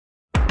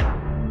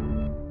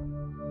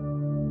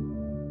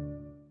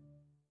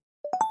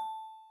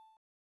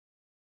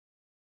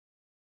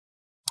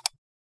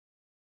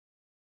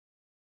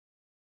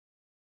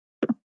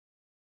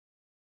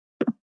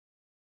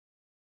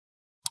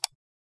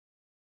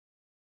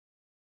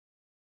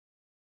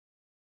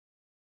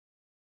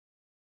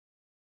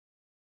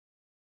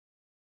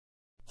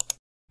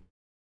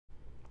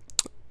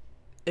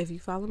If you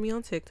follow me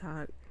on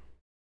TikTok,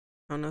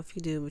 I don't know if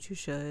you do, but you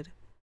should.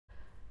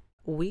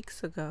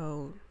 Weeks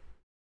ago,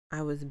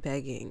 I was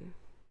begging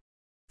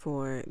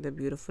for the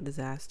Beautiful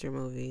Disaster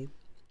movie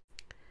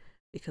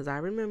because I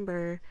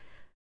remember,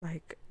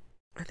 like,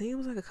 I think it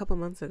was like a couple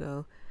months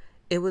ago,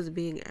 it was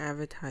being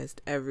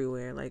advertised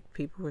everywhere. Like,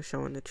 people were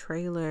showing the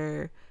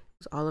trailer. It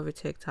was all over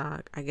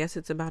TikTok. I guess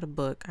it's about a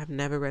book. I've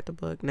never read the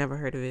book, never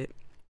heard of it.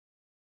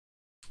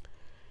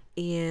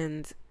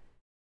 And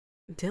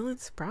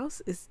Dylan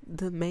Sprouse is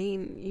the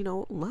main,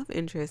 love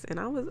interest. And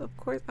I was, of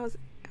course, I was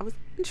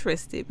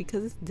interested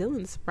because it's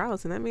Dylan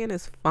Sprouse and that man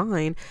is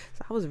fine.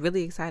 So I was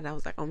really excited. I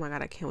was like, oh my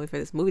God, I can't wait for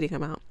this movie to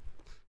come out.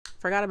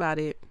 Forgot about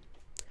it.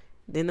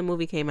 Then the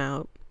movie came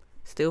out.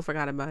 Still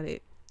forgot about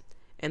it.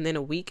 And then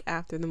a week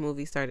after the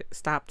movie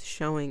stopped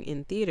showing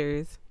in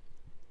theaters,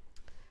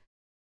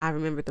 I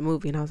remembered the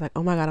movie and I was like,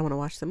 oh my God, I want to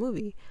watch the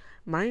movie.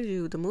 Mind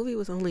you, the movie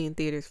was only in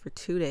theaters for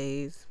 2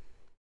 days.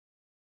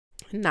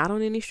 Not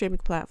on any streaming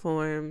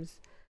platforms.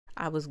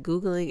 I was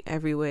Googling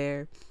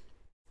everywhere.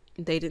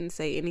 They didn't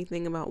say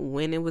anything about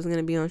when it was going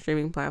to be on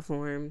streaming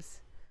platforms.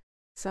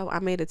 So I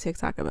made a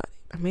TikTok about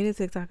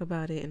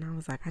it. And I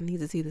was like, I need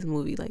to see this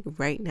movie like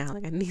right now.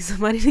 Like I need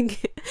somebody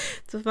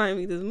to find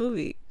me this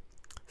movie.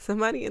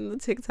 Somebody in the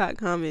TikTok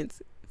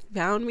comments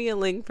found me a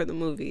link for the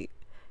movie.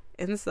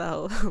 And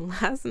so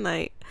last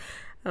night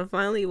I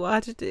finally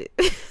watched it.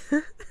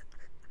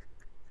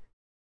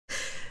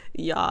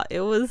 Y'all,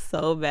 it was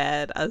so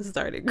bad. I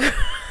started crying.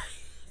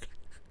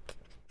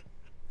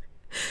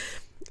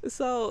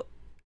 So,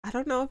 I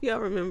don't know if y'all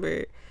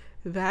remember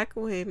back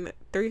when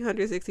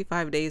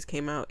 365 Days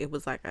came out, it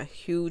was like a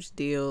huge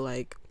deal.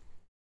 Like,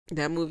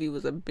 that movie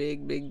was a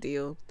big, big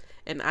deal.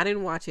 And I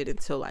didn't watch it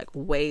until like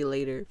way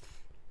later.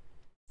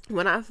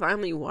 When I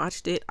finally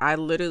watched it, I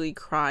literally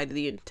cried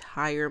the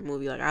entire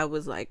movie. Like, I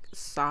was like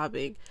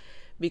sobbing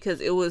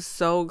because it was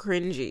so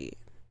cringy.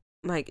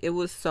 Like, it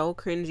was so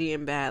cringy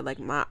and bad. Like,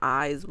 my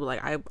eyes were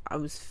like, I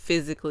was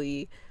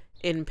physically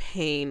in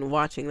pain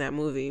watching that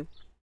movie.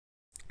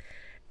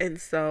 And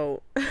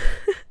so,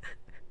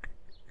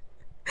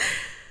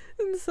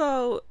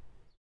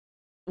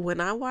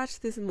 when I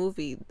watched this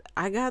movie,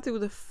 I got through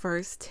the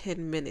first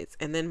 10 minutes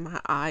and then my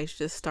eyes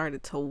just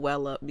started to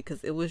well up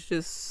because it was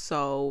just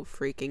so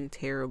freaking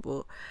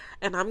terrible.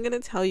 And I'm going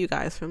to tell you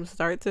guys from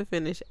start to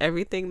finish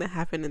everything that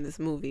happened in this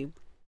movie.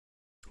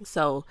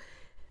 So,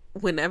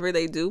 whenever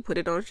they do put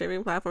it on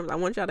streaming platforms, I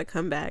want y'all to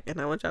come back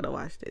and I want y'all to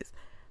watch this.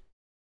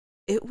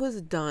 It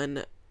was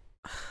done.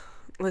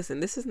 Listen,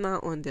 this is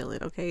not on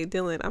Dylan, okay?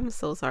 Dylan, I'm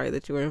so sorry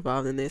that you were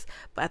involved in this,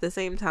 but at the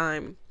same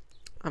time,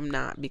 I'm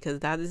not, because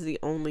that is the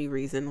only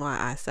reason why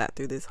I sat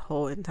through this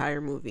whole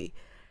entire movie.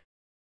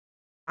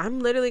 I'm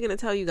literally going to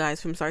tell you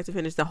guys from start to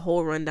finish the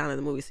whole rundown of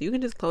the movie, so you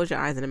can just close your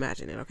eyes and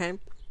imagine it, okay?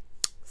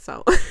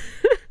 So,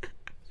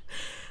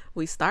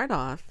 we start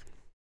off.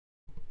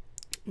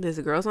 This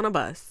girl's on a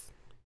bus.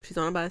 She's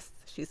on a bus.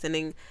 She's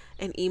sending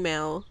an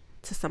email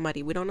to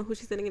somebody. We don't know who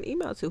she's sending an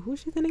email to.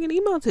 Who's she sending an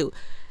email to?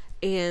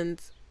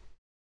 And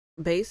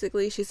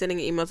basically, she's sending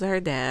an email to her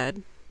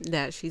dad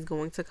that she's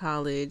going to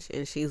college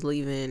and she's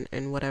leaving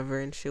and whatever,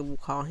 and she will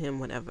call him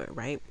whenever,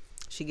 right?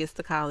 She gets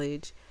to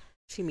college.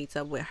 She meets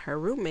up with her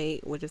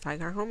roommate, which is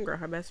like her homegirl,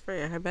 her best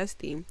friend, her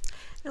bestie.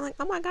 And like,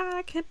 oh my God,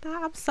 I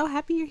cannot. I'm so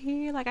happy you're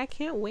here. Like, I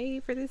can't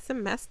wait for this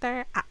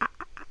semester.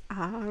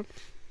 And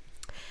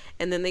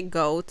then they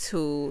go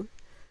to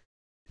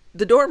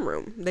the dorm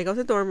room.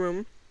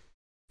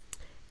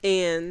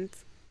 And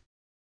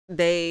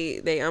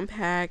they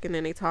unpack and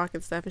then they talk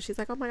and stuff. And she's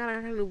like, oh my God,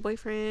 I got a new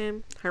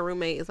boyfriend. Her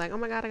roommate is like, oh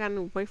my God, I got a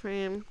new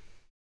boyfriend.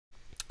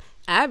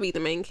 Abby, the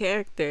main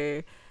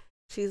character,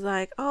 she's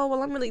like, oh,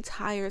 well, I'm really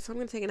tired, so I'm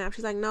gonna take a nap.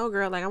 She's like, no,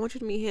 girl, like, I want you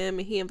to meet him,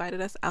 and he invited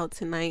us out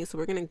tonight, so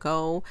we're gonna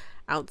go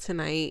out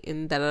tonight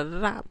and da da da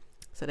da.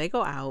 So they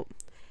go out,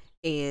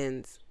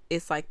 and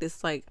it's like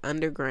this like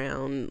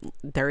underground,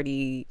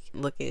 dirty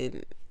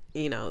looking,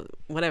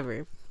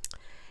 whatever.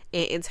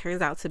 And it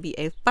turns out to be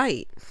a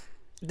fight.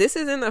 This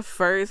is in the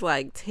first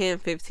like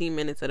 10-15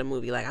 minutes of the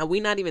movie. Like, we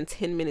not even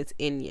 10 minutes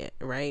in yet,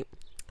 right?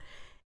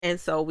 And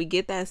so we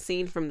get that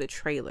scene from the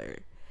trailer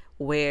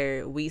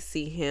where we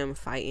see him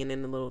fighting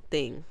in the little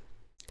thing.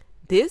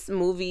 This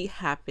movie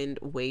happened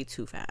way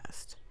too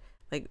fast.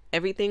 Like,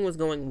 everything was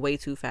going way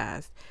too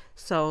fast.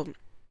 So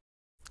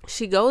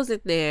she goes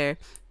in there.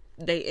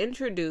 They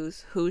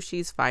introduce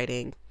who's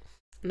fighting.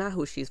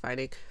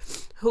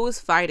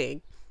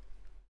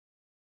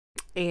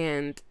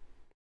 And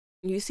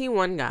you see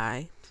one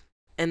guy,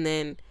 and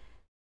then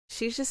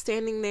she's just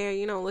standing there,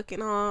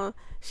 looking all,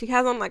 she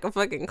has on like a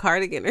fucking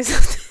cardigan or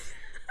something.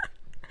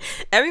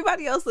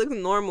 Everybody else looks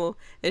normal,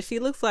 and she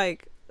looks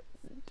like,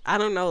 I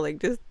don't know, like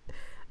just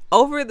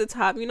over the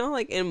top,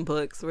 like in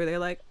books where they're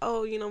like,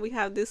 oh, we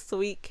have this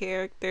sweet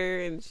character,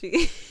 and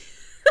she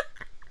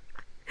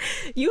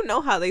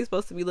how they're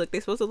supposed to be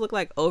they're supposed to look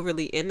like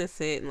overly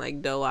innocent and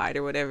like doe-eyed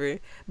or whatever,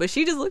 but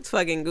she just looks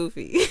fucking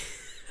goofy.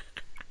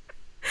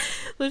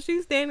 So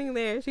she's standing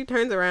there, she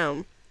turns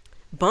around,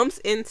 bumps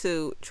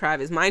into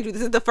Travis. Mind you,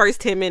 this is the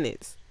first 10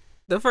 minutes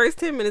of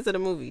the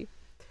movie.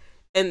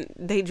 and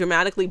they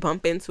dramatically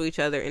bump into each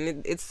other,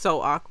 and it's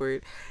so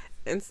awkward.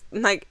 It's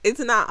like, it's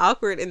not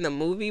awkward in the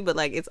movie, but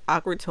like it's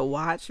awkward to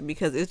watch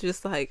because it's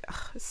just like,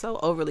 ugh, it's so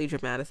overly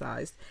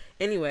dramatized.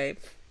 Anyway,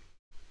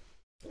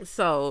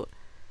 so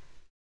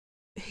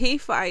he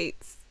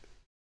fights,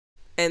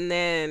 and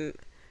then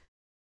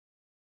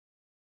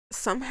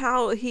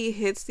somehow he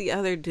hits the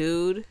other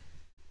dude,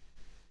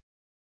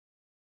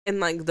 and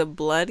like the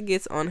blood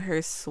gets on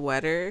her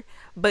sweater.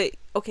 But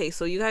okay,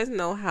 so you guys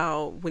know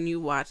how when you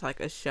watch like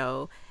a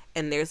show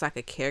and there's like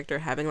a character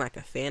having like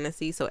a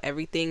fantasy, so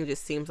everything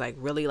just seems like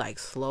really like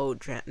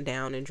slowed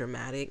down and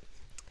dramatic.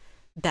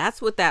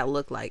 That's what that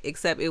looked like,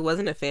 except it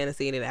wasn't a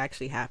fantasy and it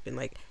actually happened.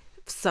 Like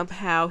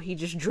somehow he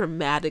just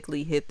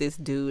dramatically hit this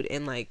dude,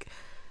 and like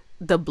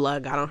the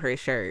blood got on her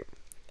shirt.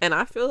 And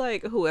I feel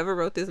like whoever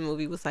wrote this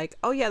movie was like,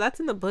 oh yeah, that's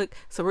in the book,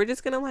 so we're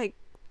just gonna like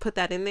put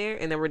that in there,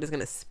 and then we're just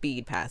gonna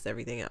speed past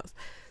everything else.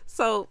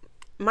 So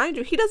mind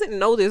you, he doesn't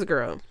know this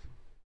girl.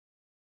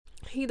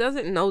 He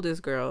doesn't know this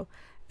girl.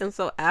 And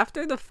so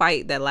after the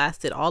fight that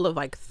lasted all of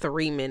like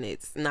 3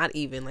 minutes, not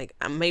even like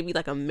maybe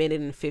like a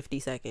minute and 50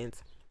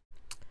 seconds,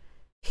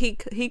 he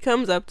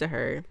comes up to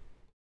her,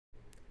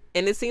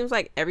 and it seems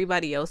like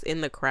everybody else in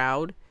the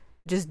crowd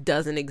just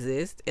doesn't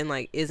exist and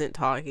like isn't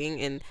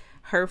talking, and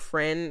her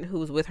friend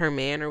who's with her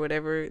man or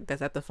whatever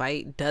that's at the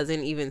fight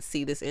doesn't even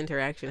see this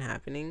interaction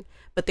happening,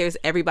 but there's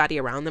everybody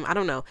around them. I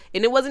don't know.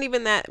 And it wasn't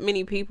even that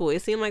many people.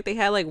 It seemed like they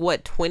had like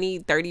what,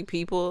 20-30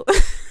 people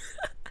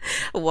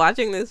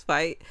watching this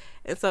fight.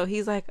 And so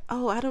he's like,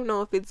 oh, I don't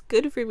know if it's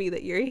good for me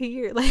that you're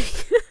here,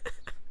 like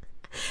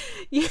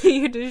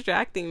you're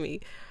distracting me.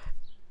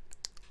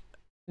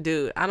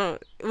 Dude,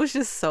 it was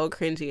just so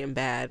cringy and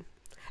bad.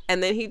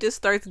 And then he just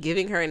starts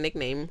giving her a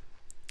nickname.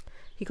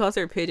 He calls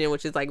her Pigeon,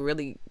 which is like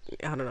really,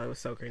 I don't know, it was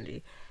so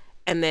cringy.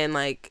 And then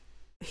like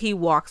he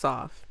walks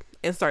off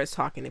and starts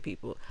talking to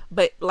people.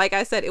 But like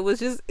I said, it was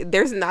just,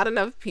 there's not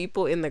enough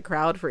people in the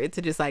crowd for it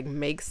to just like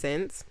make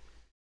sense.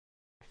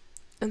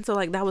 And so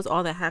like that was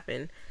all that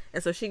happened.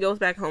 And so she goes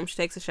back home, she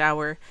takes a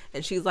shower,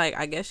 and she's like,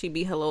 I guess she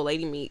be hello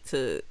lady meat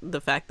to the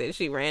fact that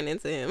she ran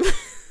into him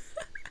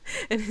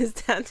and his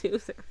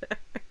tattoos or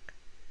whatever.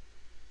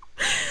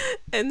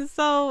 And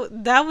so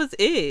that was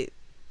it.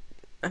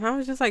 And I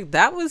was just like,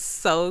 that was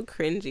so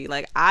cringy.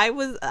 Like I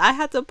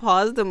had to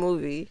pause the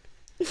movie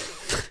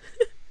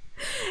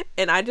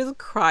and I just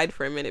cried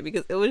for a minute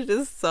because it was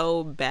just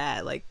so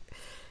bad. Like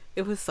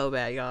it was so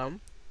bad, y'all.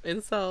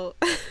 And so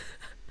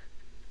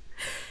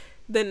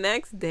the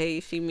next day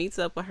she meets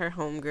up with her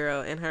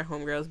homegirl and her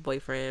homegirl's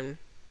boyfriend,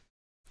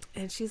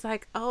 and she's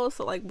like, oh,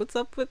 so like what's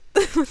up with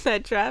with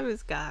that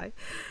Travis guy?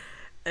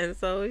 And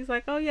so he's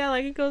like, oh yeah,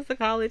 like he goes to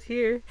college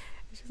here.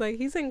 She's like,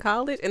 he's in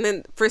college. And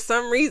then for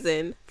some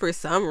reason,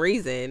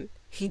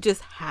 he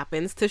just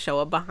happens to show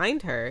up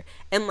behind her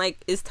and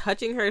like is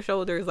touching her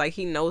shoulders like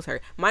he knows her.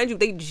 Mind you,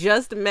 they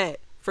just met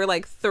for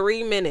like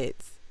 3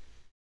 minutes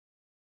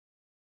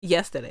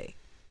yesterday,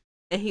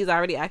 and he's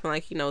already acting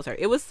like he knows her.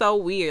 It was so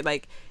weird.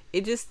 Like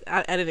it just,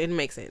 it didn't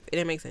make sense. It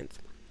didn't make sense.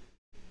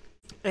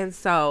 And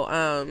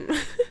so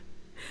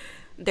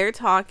they're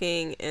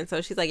talking, and so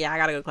she's like, yeah, I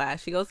gotta go to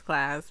class. She goes to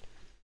class,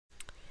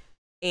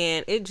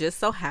 and it just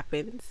so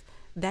happens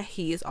that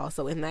he is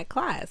also in that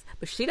class,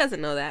 but she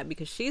doesn't know that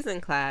because she's in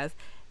class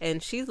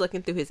and she's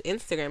looking through his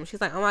Instagram.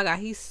 She's like, oh my god,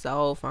 he's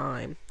so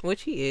fine,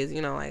 which he is,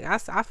 you know, like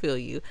I feel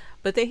you.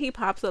 But then he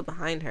pops up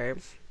behind her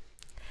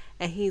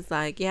and he's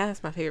like, yeah,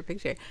 that's my favorite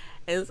picture.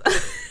 And so,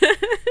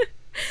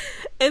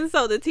 and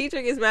so the teacher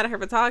gets mad at her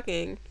for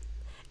talking,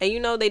 and you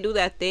know they do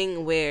that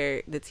thing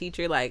where the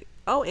teacher like,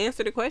 oh,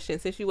 answer the question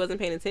since you wasn't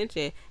paying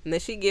attention, and then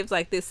she gives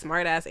like this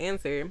smart ass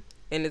answer,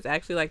 and it's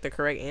actually like the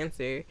correct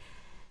answer.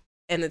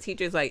 And the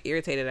teacher's like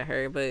irritated at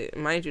her, but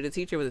mind you, the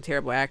teacher was a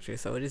terrible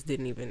actress, so it just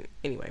didn't even,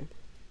 anyway.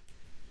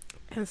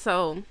 And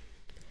so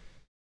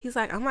he's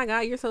like, oh my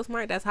god, you're so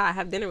smart, that's hot,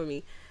 have dinner with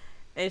me.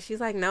 And she's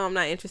like, no, I'm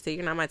not interested,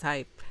 you're not my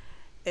type.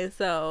 And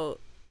so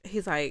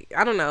he's like,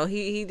 I don't know,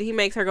 he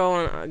makes her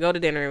go to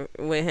dinner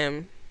with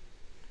him.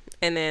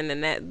 And then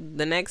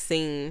the next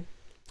scene,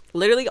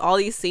 literally all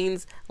these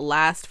scenes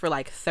last for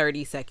like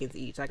 30 seconds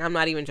each. Like I'm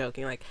not even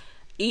joking. Like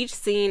each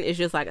scene is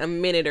just like a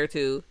minute or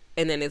two,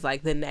 and then it's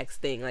like the next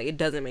thing. Like it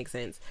doesn't make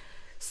sense.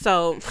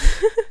 So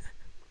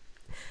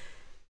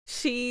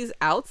she's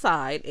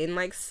outside in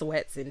like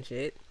sweats and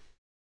shit,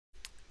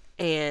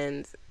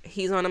 and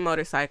he's on a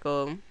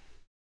motorcycle,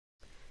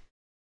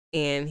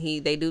 and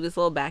they do this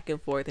little back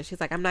and forth, and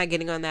she's like, I'm not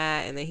getting on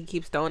that. And then he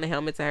keeps throwing the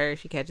helmet to her,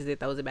 she catches it,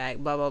 throws it back,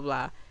 blah blah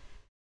blah.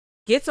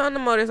 Gets on the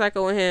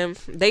motorcycle with him.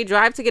 They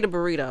drive to get a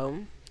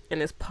burrito in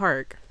this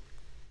park,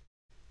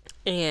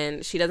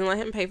 and she doesn't let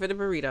him pay for the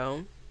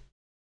burrito.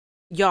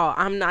 Y'all,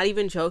 I'm not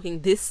even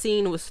joking. This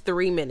scene was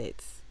 3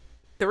 minutes.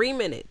 3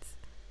 minutes.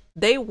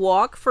 They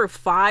walk for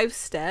 5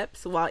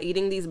 steps while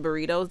eating these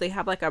burritos. They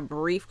have like a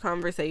brief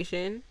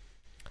conversation.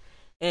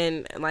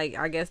 And like,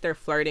 I guess they're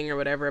flirting or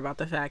whatever about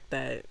the fact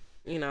that,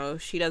 you know,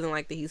 she doesn't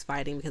like that he's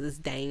fighting because it's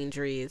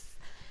dangerous.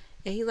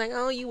 And he's like,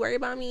 oh, you worry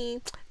about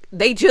me?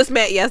 They just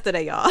met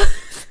yesterday, y'all.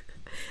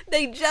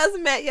 They just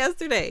met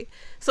yesterday.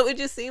 So it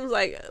just seems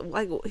like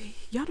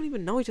y'all don't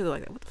even know each other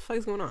like that. What the fuck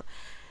is going on?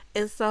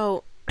 And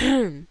so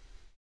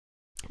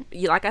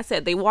like I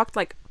said, they walked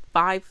like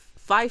five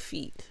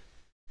feet.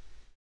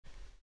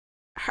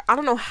 I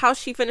don't know how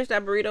she finished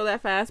that burrito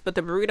that fast, but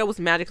the burrito was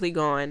magically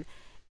gone,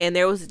 and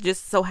there was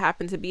just so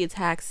happened to be a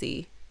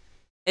taxi.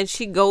 And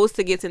she goes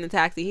to get in the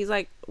taxi. He's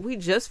like, we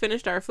just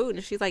finished our food.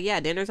 And she's like, yeah,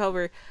 dinner's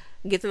over.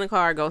 Gets in the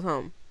car, goes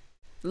home.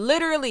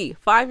 Literally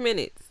 5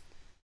 minutes.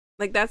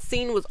 Like, that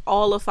scene was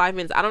all of 5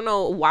 minutes. I don't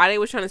know why they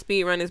was trying to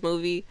speed run this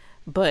movie,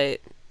 but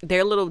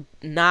their little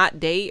not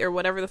date or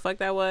whatever the fuck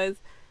that was,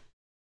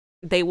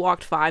 they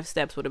walked 5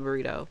 steps with a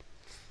burrito.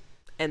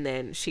 And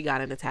then she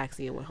got in a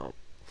taxi and went home.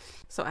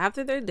 So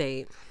after their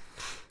date,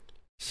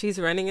 she's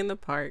running in the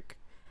park,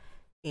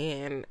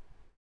 and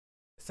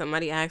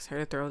somebody asks her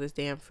to throw this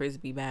damn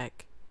frisbee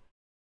back,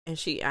 and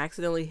she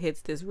accidentally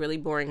hits this really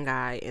boring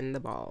guy in the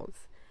balls.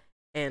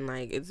 And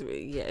like,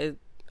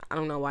 I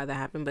don't know why that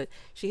happened, but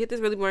she hit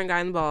this really boring guy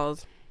in the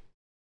balls.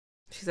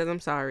 She says, I'm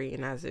sorry,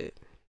 and that's it.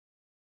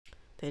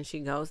 Then she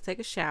goes to take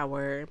a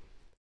shower.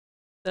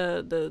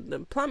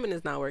 The plumbing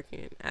is not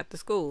working at the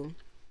school.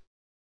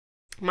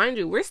 Mind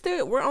you,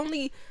 we're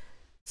only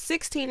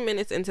 16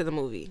 minutes into the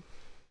movie,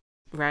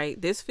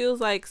 right? This feels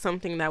like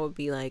something that would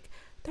be like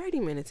 30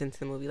 minutes into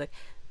the movie. Like,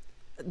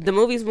 the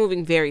movie's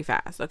moving very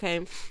fast,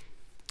 okay?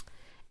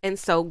 And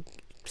so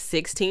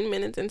 16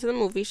 minutes into the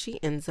movie, she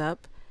ends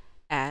up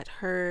at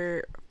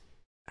her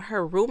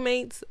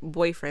roommate's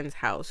boyfriend's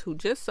house, who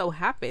just so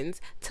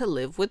happens to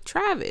live with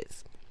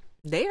Travis.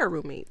 They are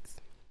roommates.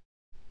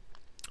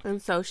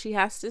 And so she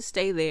has to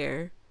stay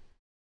there.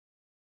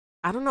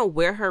 I don't know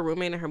where her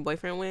roommate and her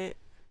boyfriend went.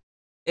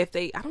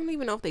 I don't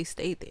even know if they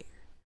stayed there.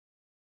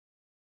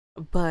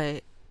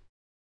 But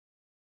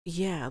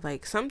yeah,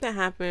 like, something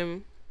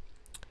happened.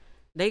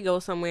 They go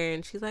somewhere,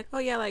 and she's like, oh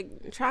yeah,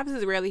 like, Travis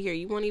is rarely here.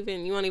 You won't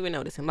even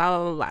notice him, blah,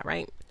 blah, blah, blah,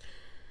 right?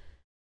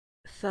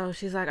 So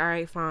she's like, all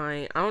right,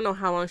 fine. I don't know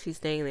how long she's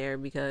staying there,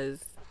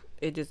 because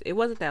it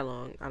wasn't that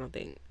long, I don't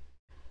think.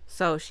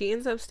 So she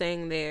ends up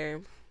staying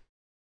there.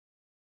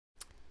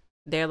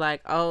 They're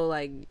like, oh,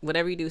 like,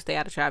 whatever you do, stay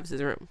out of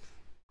Travis's room.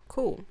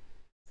 Cool.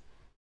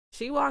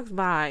 She walks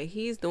by.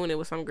 He's doing it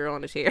with some girl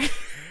on the chair.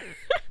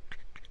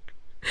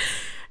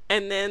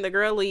 And then the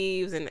girl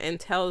leaves and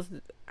tells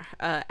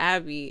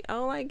Abby,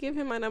 oh, like, give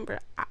him my number.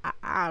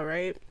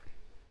 Right?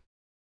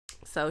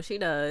 So she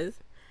does.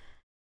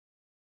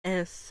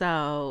 And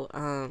so,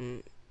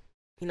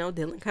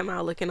 Dylan come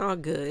out looking all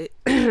good.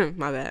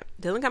 My bad.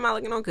 Dylan come out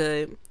looking all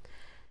good.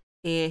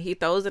 And he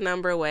throws the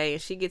number away,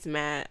 and she gets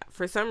mad.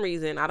 For some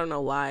reason, I don't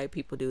know why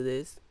people do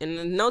this.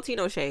 And no tea,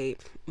 no shade,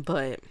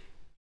 but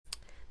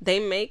they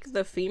make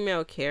the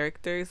female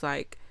characters,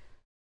 like,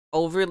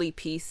 overly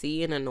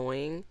PC and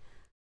annoying.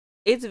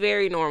 It's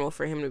very normal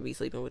for him to be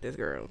sleeping with this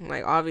girl.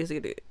 Like,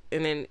 obviously,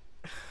 and then,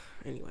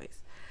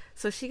 anyways.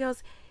 So she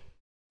goes,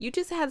 you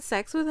just had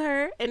sex with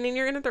her, and then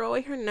you're going to throw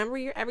away her number?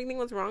 Everything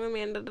was wrong with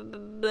me, and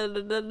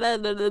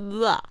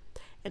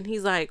And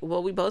he's like,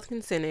 well, we both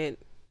consented.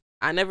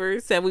 I never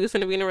said we was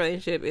going to be in a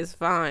relationship. It's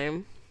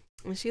fine.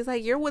 And she's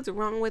like, you're what's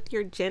wrong with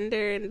your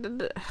gender,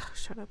 and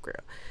shut up, girl.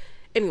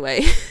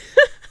 Anyway.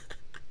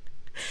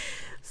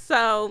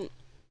 So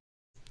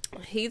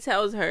he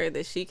tells her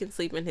that she can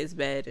sleep in his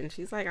bed, and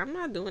she's like, I'm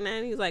not doing that.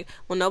 And he's like,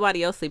 well,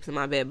 nobody else sleeps in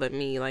my bed but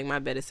me. Like, my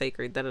bed is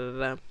sacred.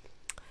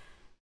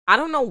 I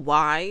don't know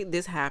why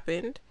this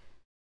happened.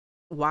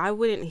 Why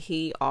wouldn't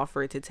he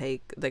offer to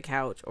take the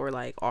couch, or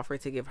like offer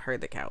to give her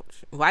the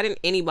couch? Why didn't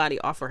anybody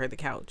offer her the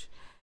couch?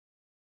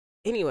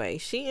 Anyway,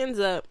 she ends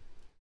up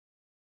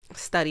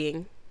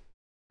studying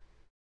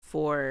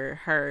for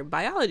her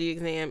biology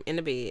exam in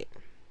the bed.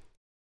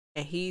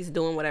 And he's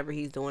doing whatever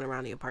he's doing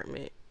around the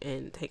apartment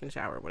and taking a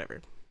shower or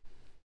whatever.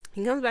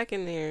 He comes back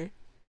in there,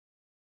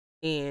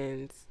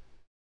 and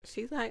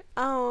she's like,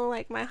 oh,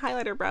 like, my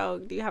highlighter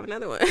broke. Do you have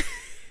another one?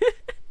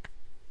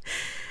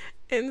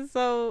 And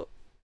so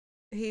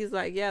he's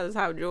like, yeah, the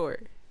top drawer.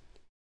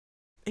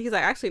 He's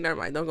like, actually, never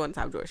mind. Don't go in the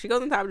top drawer. She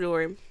goes in the top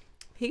drawer.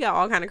 He got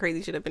all kind of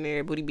crazy shit up in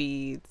there. Booty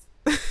beads,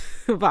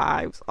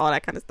 vibes, all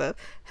that kind of stuff.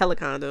 Hella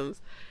condoms.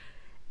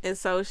 And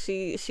so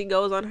she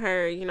goes on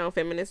her,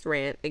 feminist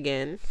rant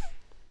again.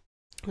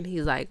 And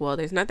he's like, well,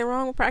 there's nothing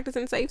wrong with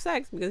practicing safe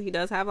sex, because he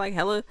does have like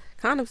hella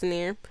condoms in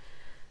there.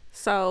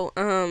 So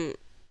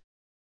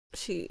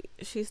she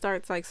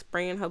starts like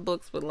spraying her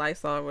books with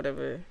Lysol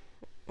or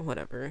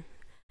whatever.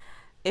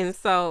 And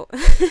so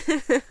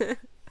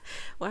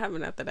what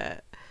happened after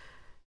that?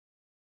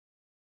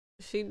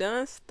 She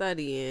done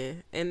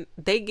studying, and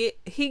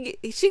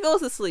she goes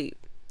to sleep,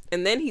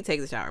 and then he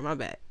takes a shower. My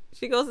bad.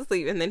 She goes to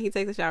sleep, and then he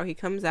takes a shower. He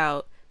comes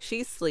out.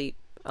 She's asleep,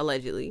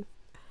 allegedly.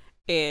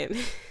 And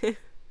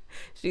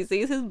she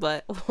sees his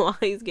butt while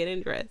he's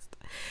getting dressed.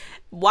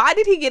 Why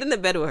did he get in the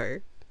bed with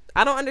her?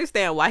 I don't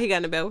understand why he got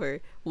in the bed with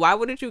her. Why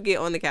wouldn't you get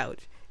on the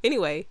couch?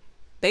 Anyway,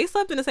 they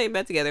slept in the same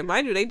bed together.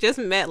 Mind you, they just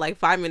met like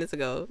 5 minutes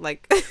ago.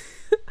 Like,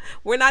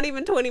 we're not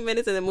even 20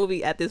 minutes in the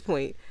movie at this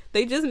point.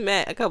 They just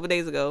met a couple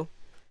days ago.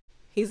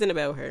 He's in the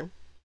bed with her.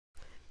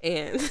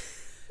 And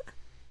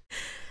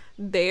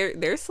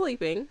they're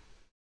sleeping.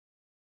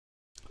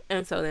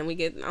 And so then we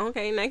get,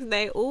 okay, next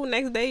day. Ooh,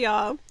 next day,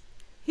 y'all.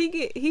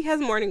 He has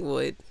morning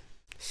wood.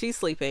 She's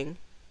sleeping.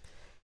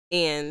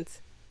 And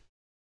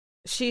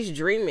she's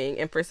dreaming.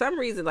 And for some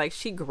reason, like,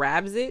 she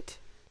grabs it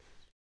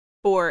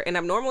for an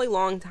abnormally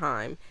long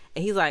time.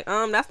 And he's like,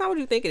 that's not what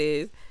you think it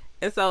is.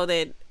 And so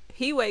then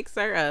he wakes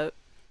her up.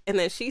 And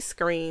then she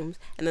screams.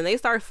 And then they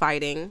start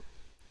fighting.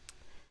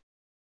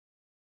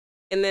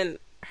 And then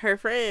her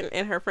friend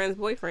and her friend's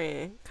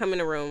boyfriend come in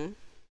the room.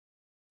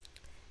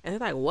 And they're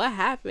like, what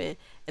happened?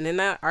 And they're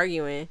not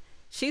arguing.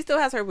 She still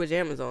has her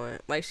pajamas on.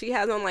 Like, she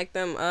has on, like,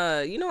 them,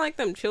 like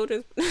them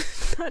children's,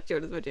 not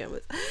children's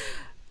pajamas.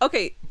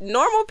 Okay,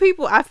 normal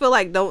people, I feel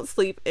like, don't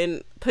sleep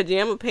in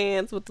pajama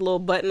pants with the little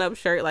button-up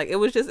shirt. Like, it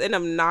was just an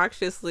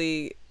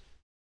obnoxiously,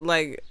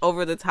 like,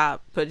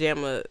 over-the-top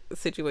pajama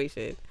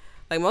situation.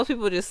 Like, most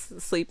people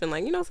just sleep in,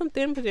 like, some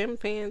thin pajama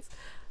pants.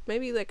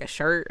 Maybe, like, a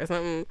shirt or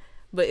something.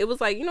 But it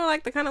was like,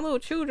 like the kind of little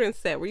children's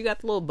set where you got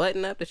the little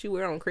button up that you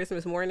wear on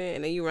Christmas morning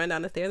and then you run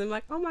down the stairs and be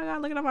like, oh my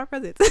God, look at all my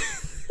presents.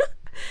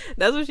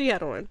 That's what she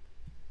had on.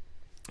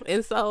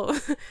 And so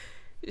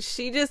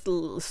she just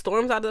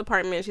storms out of the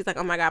apartment. She's like,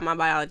 oh my God, my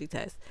biology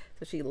test.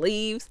 So she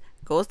leaves,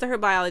 goes to her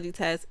biology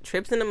test,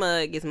 trips in the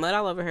mud, gets mud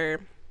all over her.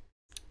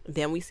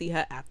 Then we see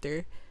her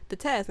after the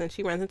test and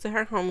she runs into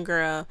her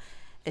homegirl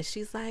and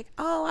she's like,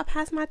 oh, I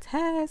passed my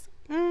test.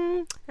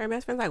 Her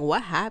best friend's like,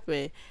 what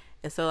happened?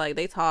 And so, like,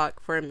 they talk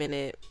for a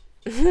minute.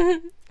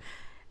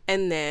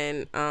 And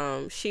then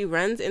she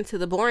runs into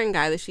the boring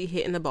guy that she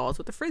hit in the balls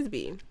with a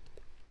frisbee.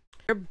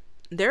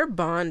 They're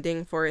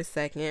bonding for a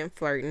second,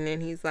 flirting.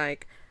 And he's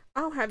like,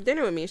 oh, have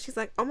dinner with me. And she's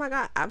like, oh, my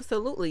God,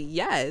 absolutely,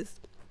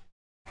 yes.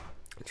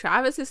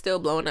 Travis is still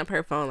blowing up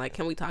her phone. Like,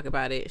 can we talk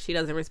about it? She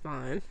doesn't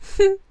respond.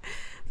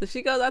 So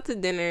she goes out to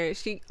dinner.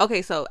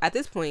 Okay, so at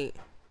this point,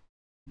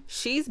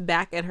 she's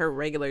back at her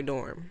regular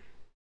dorm.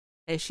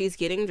 And she's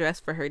getting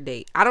dressed for her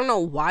date. I don't know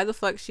why the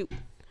fuck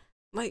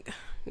like,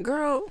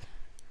 girl,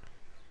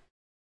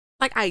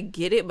 like, I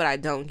get it, but I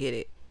don't get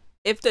it.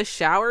 If the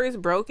shower is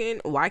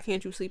broken, why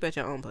can't you sleep at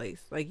your own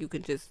place? Like, you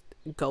can just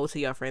go to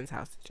your friend's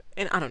house.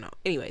 And I don't know.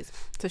 Anyways,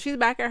 so she's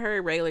back at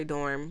her regular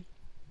dorm.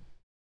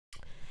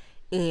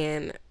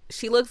 And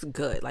she looks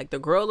good. Like, the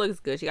girl looks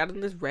good. She got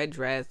in this red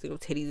dress,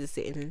 titties is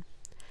sitting.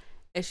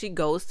 And she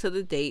goes to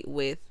the date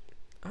with,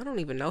 I don't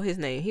even know his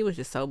name. He was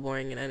just so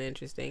boring and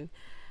uninteresting.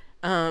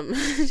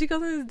 She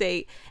goes on this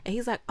date and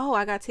he's like, oh,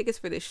 I got tickets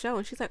for this show.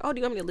 And she's like, oh, do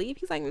you want me to leave?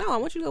 He's like, no, I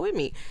want you to go with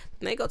me.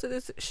 And they go to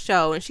this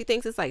show and she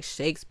thinks it's like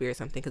Shakespeare or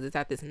something because it's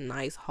at this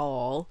nice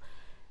hall,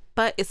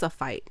 but it's a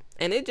fight.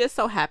 And it just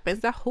so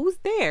happens that who's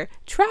there?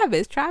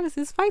 Travis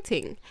is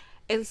fighting.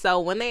 And so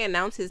when they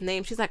announce his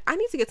name, she's like, I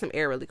need to get some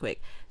air really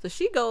quick. So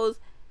she goes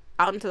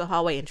out into the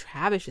hallway and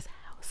Travis just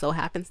so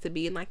happens to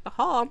be in like the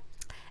hall.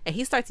 And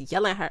he starts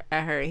yelling at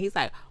her and he's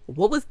like,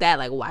 what was that?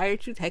 Like, why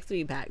aren't you texting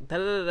me back? Da,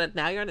 da, da, da.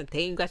 Now you're on a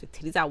date, you got your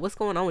titties out. What's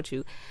going on with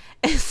you?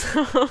 And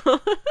so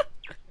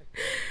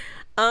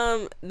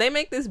they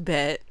make this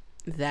bet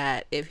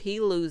that if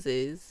he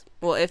loses,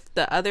 well, if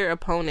the other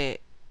opponent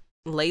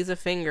lays a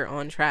finger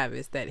on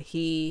Travis, that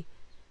he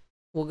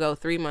will go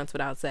 3 months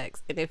without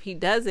sex. And if he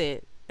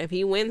doesn't, if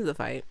he wins the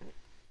fight,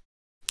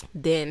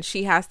 then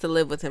she has to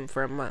live with him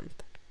for a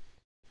month.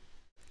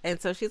 And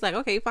so she's like,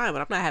 okay, fine,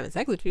 but I'm not having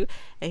sex with you.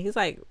 And he's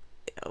like,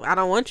 I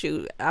don't want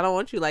you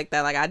like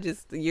that. Like,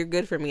 you're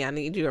good for me. I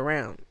need you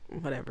around.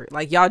 Whatever.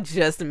 Like, y'all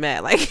just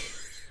met. Like,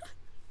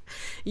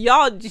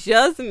 y'all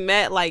just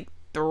met like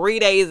 3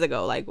 days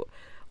ago. Like,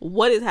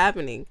 what is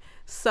happening?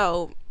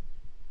 So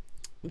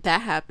that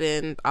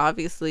happened.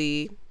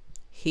 Obviously,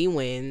 he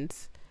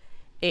wins.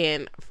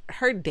 And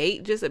her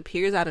date just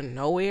appears out of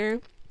nowhere.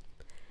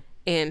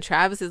 And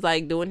Travis is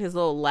like doing his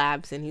little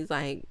laps and he's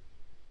like,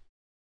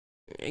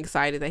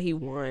 excited that he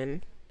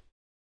won.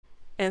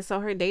 And so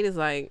her date is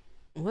like,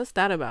 what's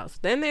that about? So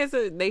then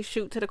they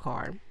shoot to the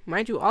car.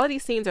 Mind you, all of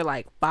these scenes are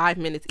like 5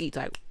 minutes each,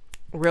 like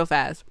real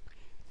fast.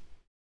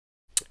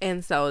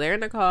 And so they're in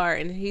the car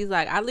and he's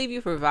like, I leave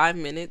you for 5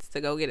 minutes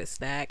to go get a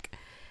snack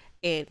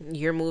and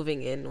you're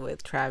moving in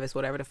with Travis,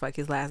 whatever the fuck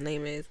his last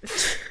name is.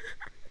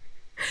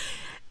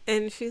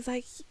 And she's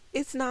like,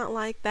 it's not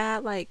like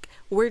that. Like,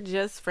 we're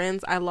just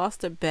friends. I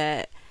lost a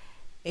bet.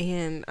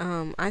 And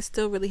I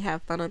still really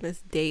have fun on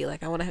this date.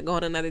 Like, I want to go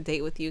on another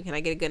date with you. Can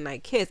I get a good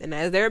night kiss? And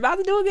as they're about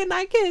to do a good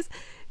night kiss,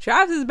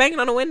 Travis is banging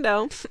on the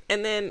window.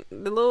 And then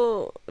the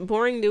little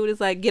boring dude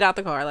is like, get out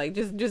the car. Like,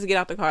 just get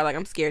out the car. Like,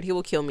 I'm scared. He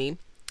will kill me.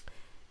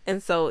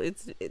 And so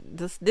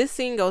this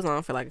scene goes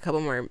on for like a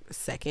couple more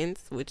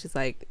seconds, which is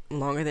like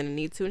longer than it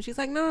needs to. And she's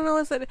like, no,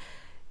 it's like,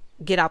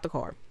 get out the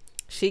car.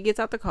 She gets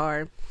out the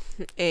car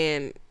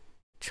and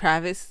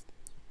Travis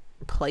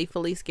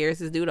playfully scares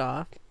this dude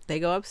off. They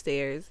go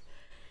upstairs.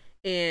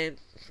 And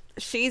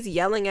she's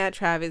yelling at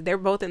Travis. They're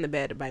both in the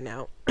bed by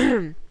now.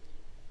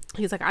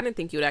 He's like, I didn't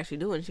think you would actually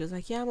do it. And she was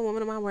like, yeah, I'm a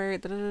woman of my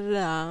word. Da, da, da,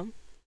 da.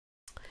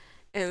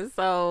 And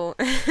so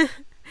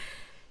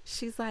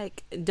she's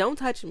like, don't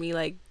touch me.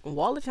 Like,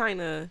 Wall of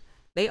China.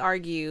 They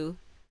argue.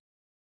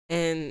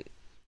 And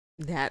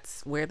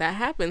that's where that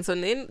happened. So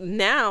then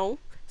now,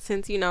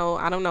 since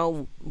I don't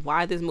know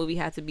why this movie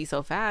had to be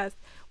so fast,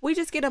 we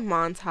just get a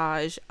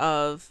montage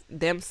of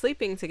them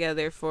sleeping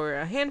together for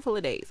a handful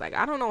of days. Like,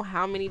 I don't know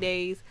how many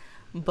days,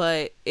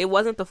 but it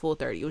wasn't the full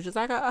 30. It was just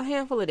like a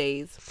handful of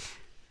days.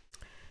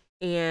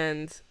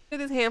 And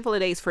this handful of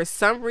days, for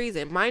some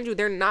reason, mind you,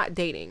 they're not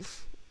dating.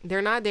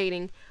 They're not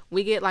dating.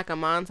 We get like a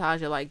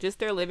montage of like just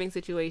their living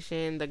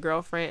situation, the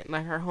girlfriend,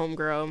 like her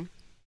homegirl,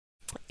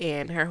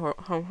 and her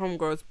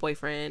homegirl's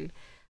boyfriend.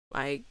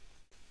 Like,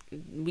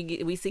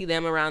 we see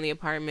them around the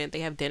apartment. They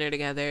have dinner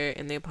together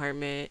in the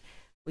apartment.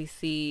 We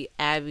see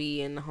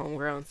Abby and the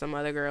homegirl and some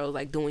other girls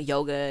like doing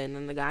yoga, and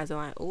then the guys are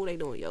like, oh, they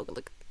doing yoga,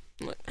 look.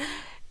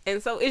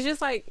 And so it's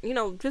just like,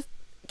 just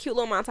cute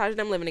little montage of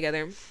them living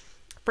together.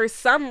 For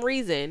some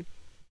reason,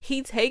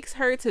 he takes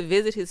her to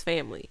visit his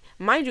family.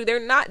 Mind you,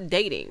 they're not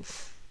dating.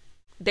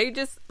 They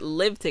just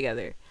live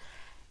together.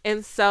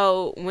 And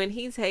so when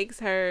he takes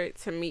her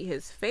to meet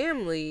his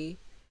family,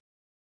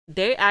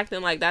 they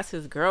acting like that's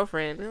his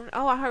girlfriend. They're like,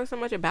 oh, I heard so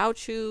much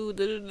about you.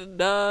 Da, da, da,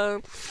 da.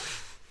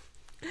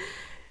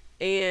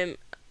 And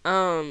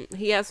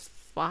he has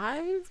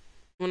five.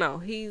 Well, no,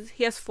 he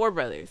has four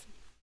brothers,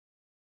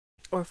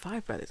 or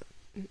five brothers.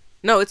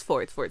 No, it's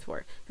four. It's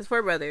four. His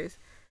four brothers,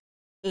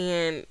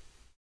 and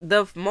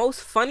the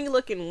most funny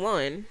looking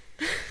one.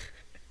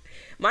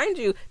 Mind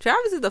you,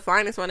 Travis is the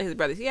finest one of his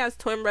brothers. He has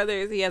twin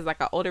brothers. He has like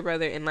an older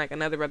brother and like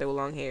another brother with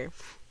long hair.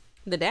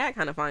 The dad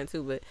kind of fine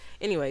too, but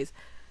anyways,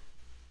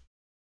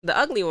 the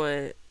ugly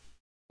one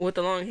with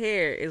the long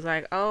hair is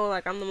like, oh,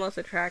 like I'm the most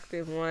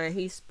attractive one.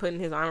 He's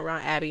putting his arm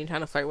around Abby and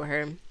trying to flirt with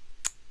her.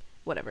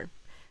 Whatever.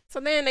 So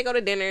then they go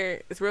to dinner.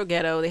 It's real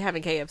ghetto. They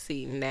having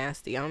KFC.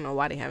 Nasty. I don't know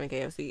why they having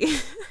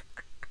KFC.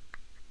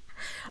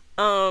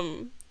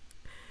 And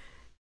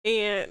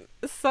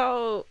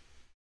so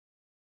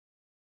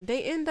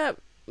they end up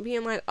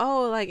being like,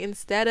 oh, like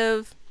instead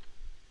of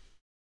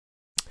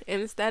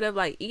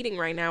like eating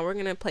right now, we're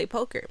gonna play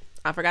poker.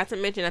 I forgot to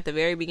mention at the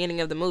very beginning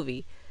of the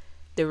movie,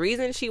 the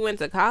reason she went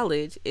to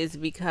college is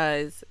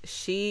because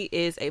she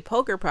is a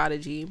poker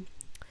prodigy,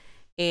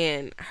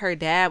 and her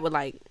dad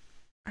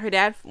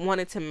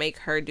wanted to make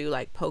her do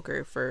like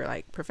poker for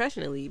like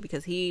professionally,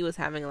 because he was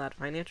having a lot of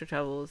financial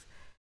troubles,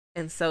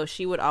 and so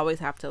she would always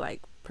have to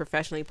like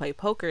professionally play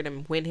poker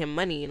to win him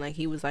money, and like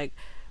he was like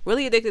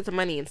really addicted to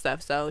money and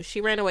stuff. So she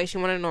ran away. She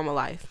wanted a normal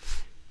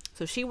life.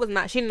 So she did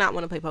not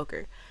want to play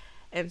poker.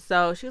 And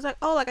so she was like,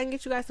 oh, like I can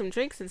get you guys some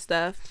drinks and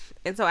stuff.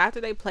 And so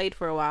after they played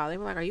for a while, they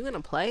were like, are you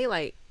gonna play?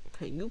 Like,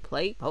 can you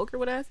play poker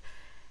with us?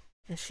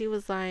 And she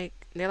was like,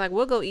 they're like,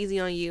 we'll go easy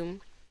on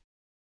you.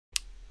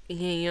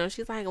 And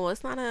she's like, well,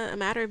 it's not a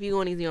matter of you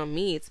going easy on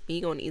me, it's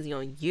me going easy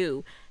on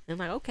you. And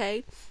I'm like,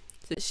 okay.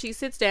 So she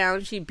sits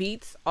down, she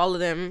beats all of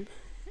them,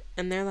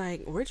 and they're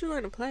like, where'd you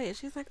learn to play? And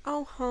she's like,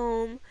 oh,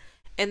 home.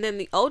 And then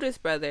the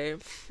oldest brother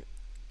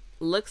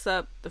looks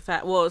up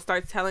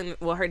starts telling,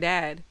 her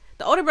dad,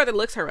 the older brother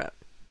looks her up.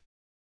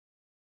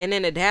 And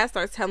then the dad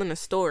starts telling a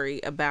story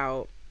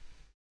about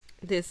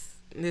this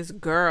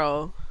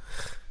girl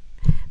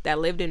that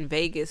lived in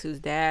Vegas, whose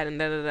dad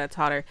and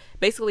taught her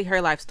basically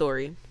her life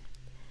story.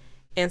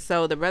 And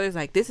so the brother's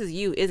like, this is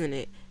you, isn't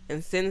it?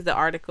 And sends the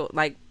article,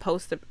 like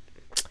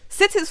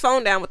sits his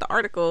phone down with the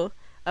article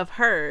of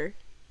her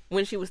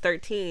when she was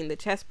 13, the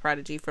chess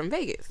prodigy from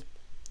Vegas.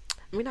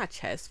 I mean, not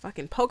chess,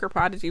 fucking poker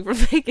prodigy from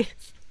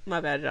Vegas. My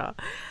bad, y'all.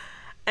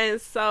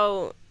 And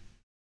so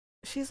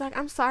she's like,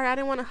 I'm sorry, I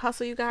didn't want to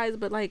hustle you guys,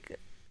 but like,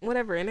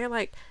 whatever. And they're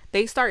like,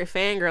 they start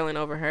fangirling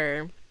over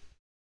her.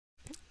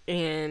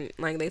 And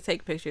like, they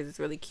take pictures. It's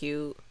really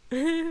cute.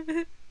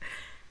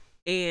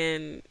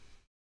 And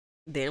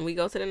then we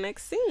go to the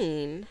next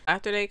scene.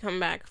 After they come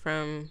back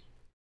from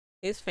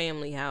his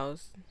family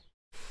house,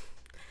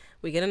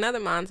 we get another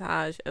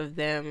montage of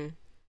them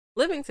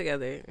living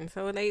together. And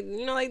so they,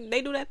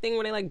 they do that thing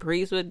where they like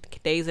breeze with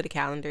days of the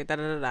calendar,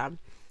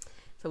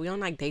 So we on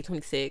like day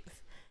 26,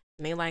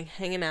 and they like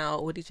hanging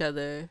out with each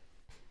other,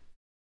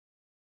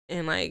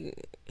 and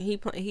like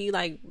he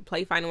like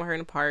play fighting with her in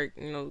the park,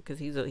 because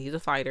he's a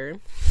fighter.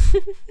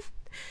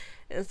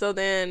 And so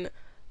then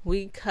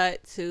we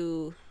cut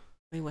to,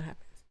 what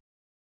happens?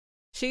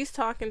 She's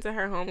talking to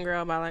her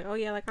homegirl about like, oh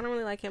yeah, like I don't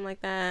really like him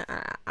like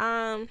that.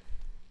 And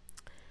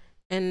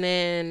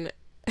then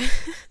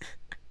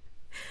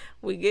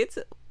we get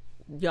to,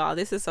 y'all,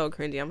 this is so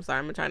cringy. I'm sorry.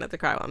 I'm gonna try not to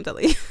cry while I'm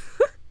telling you.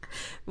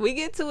 We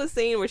get to a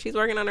scene where she's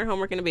working on her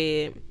homework in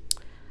the bed.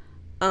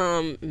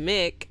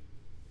 Mick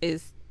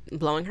is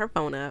blowing her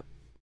phone up.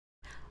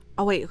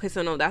 Oh wait, okay,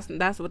 so no,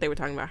 that's what they were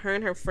talking about. Her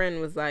and her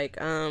friend was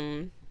like,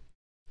 oh,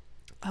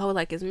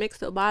 like, is Mick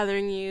still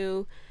bothering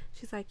you?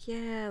 She's like,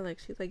 yeah. Like,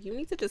 she's like, you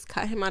need to just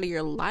cut him out of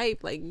your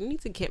life. Like, you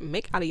need to get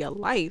Mick out of your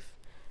life.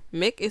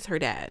 Mick is her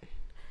dad.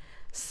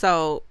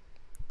 So,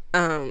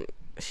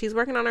 she's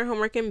working on her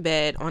homework in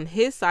bed, on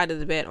his side of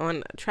the bed,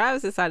 on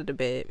Travis's side of the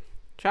bed.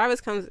 Travis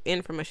comes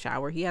in from a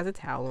shower. He has a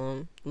towel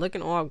on,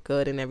 looking all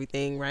good and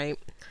everything, right?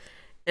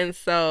 And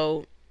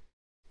so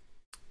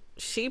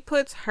she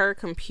puts her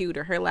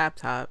computer, her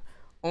laptop,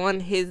 on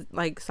his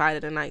like side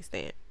of the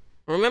nightstand.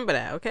 Remember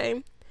that,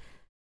 okay?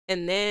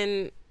 And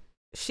then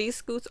she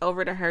scoots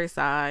over to her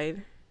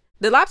side.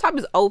 The laptop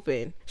is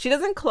open. She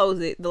doesn't close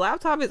it. The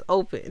laptop is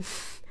open.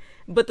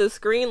 But the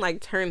screen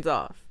like turns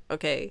off.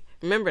 Okay?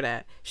 Remember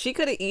that. She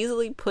could have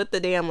easily put the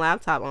damn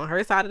laptop on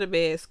her side of the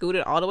bed,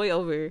 scooted all the way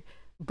over,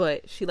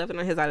 but she left it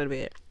on his side of the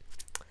bed.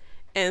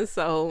 And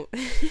so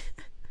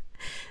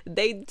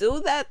they do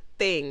that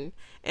thing,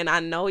 and I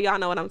know y'all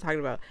know what I'm talking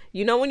about.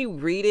 You know, when you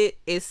read it,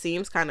 it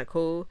seems kind of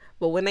cool,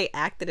 but when they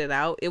acted it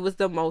out, it was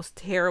the most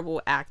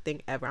terrible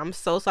acting ever. I'm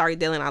so sorry,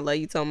 Dylan. I love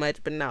you so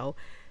much, but no.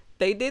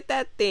 They did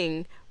that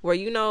thing where,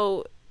 you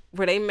know,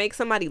 where they make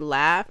somebody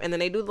laugh, and then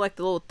they do like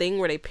the little thing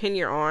where they pin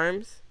your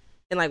arms,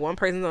 and like one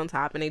person's on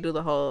top, and they do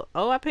the whole,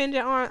 oh, I pinned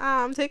your arm,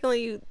 I'm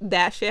tickling you.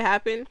 That shit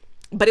happened.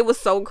 But it was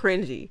so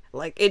cringy.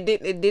 Like, it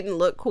didn't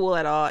look cool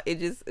at all.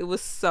 It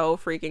was so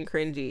freaking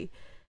cringy.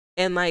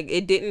 And like,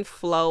 it didn't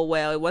flow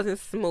well. It wasn't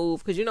smooth.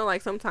 Because, you know,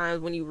 like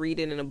sometimes when you read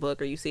it in a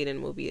book or you see it in a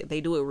movie, they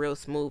do it real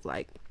smooth.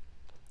 Like,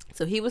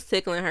 so he was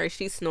tickling her.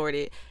 She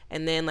snorted.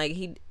 And then like,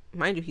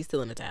 mind you, he's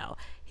still in the towel.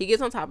 He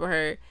gets on top of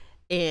her.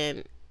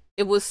 And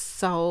it was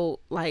so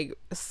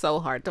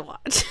hard to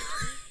watch.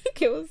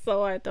 It was so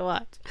hard to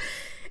watch.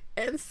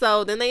 And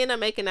so then they end up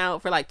making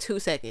out for like 2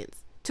 seconds.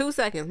 2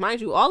 seconds,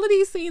 mind you. All of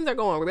these scenes are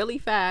going really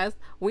fast.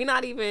 We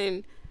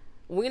barely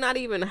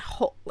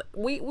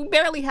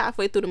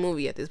halfway through the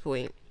movie at this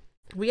point.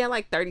 We had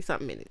like 30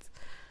 something minutes.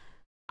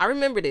 I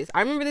remember this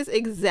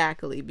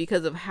exactly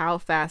because of how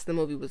fast the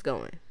movie was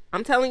going.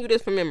 I'm telling you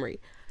this from memory.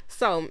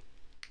 So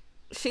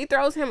she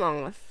throws him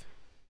off.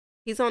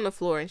 He's on the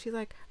floor and she's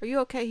like, are you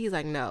okay? He's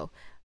like, no.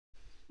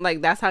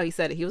 Like, that's how he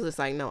said it. He was just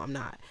like, no, I'm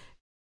not.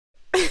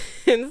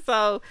 And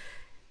so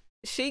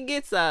she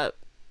gets up.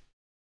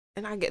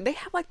 And they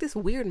have like this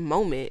weird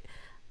moment.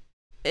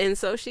 And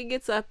so she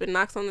gets up and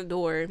knocks on the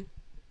door.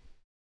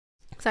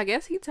 So I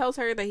guess he tells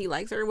her that he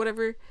likes her or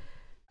whatever.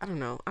 I don't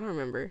know. I don't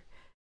remember.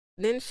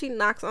 Then she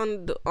knocks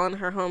on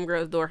her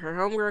homegirl's door. Her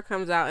homegirl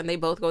comes out and they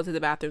both go to the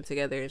bathroom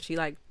together. And she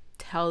like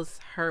tells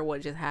her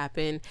what just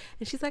happened.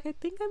 And she's like, I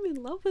think I'm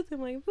in love with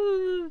him. Like, blah,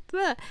 blah,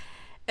 blah.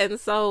 And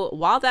so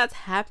while that's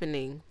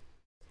happening,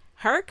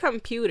 her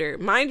computer,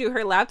 mind you,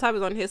 her laptop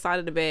is on his side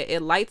of the bed.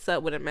 It lights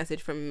up with a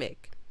message from Mick.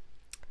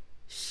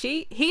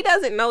 He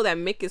doesn't know that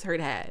Mick is her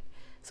dad.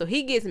 So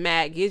he gets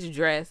mad, gets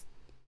dressed,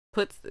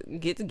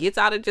 gets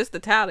out of just the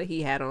towel that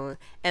he had on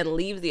and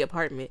leaves the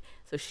apartment.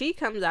 So she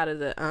comes out of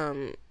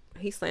the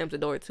he slams the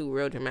door too,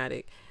 real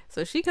dramatic.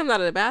 So she comes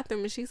out of the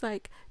bathroom and she's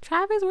like,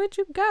 Travis, where'd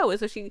you go? And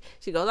so she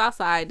goes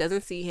outside,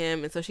 doesn't see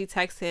him, and so she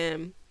texts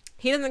him.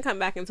 He doesn't come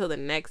back until the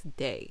next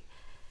day.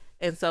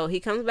 And so he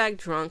comes back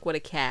drunk with a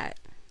cat.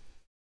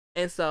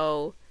 And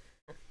so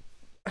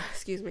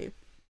excuse me.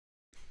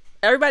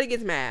 Everybody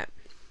gets mad.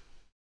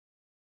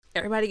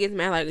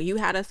 Like, you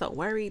had us so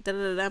worried. Da,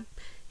 da, da, da.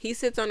 He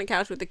sits on the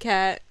couch with the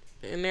cat,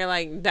 and they're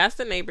like, that's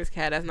the neighbor's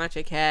cat. That's not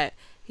your cat.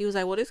 He was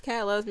like, well, this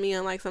cat loves me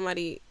unlike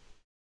somebody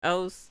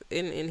else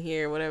in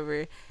here,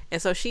 whatever.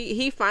 And so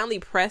he finally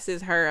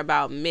presses her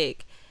about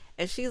Mick,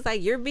 and she's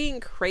like, you're being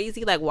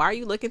crazy. Like, why are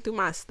you looking through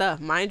my stuff?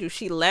 Mind you,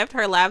 she left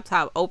her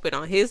laptop open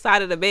on his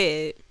side of the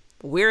bed.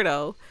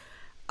 Weirdo.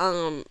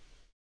 And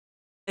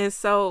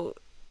so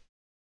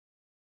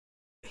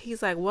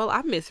he's like, well,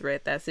 I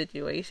misread that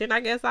situation.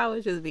 I guess I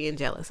was just being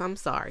jealous. I'm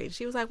sorry. And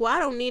she was like, well, I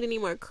don't need any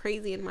more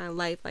crazy in my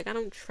life. Like, I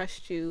don't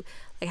trust you.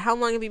 Like, how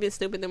long have you been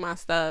snooping through my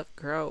stuff?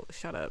 Girl,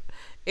 shut up.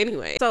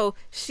 Anyway, so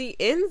she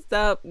ends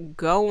up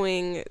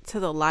going to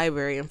the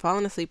library and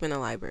falling asleep in the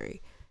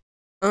library.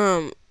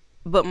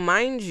 But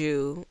mind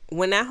you,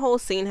 when that whole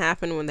scene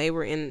happened, when they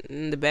were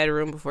in the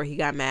bedroom before he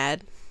got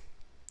mad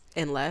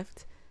and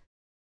left,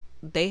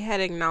 they had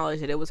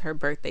acknowledged that it was her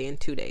birthday in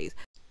 2 days.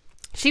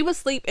 She was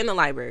asleep in the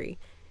library.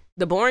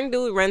 The boring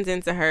dude runs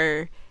into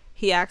her.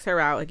 He asks her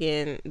out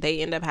again. They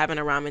end up having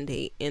a ramen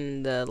date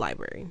in the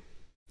library.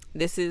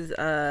 This is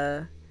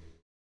the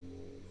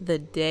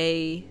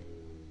day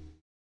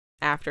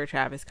after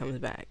Travis comes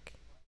back.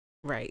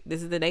 Right.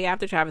 This is the day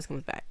after Travis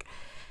comes back.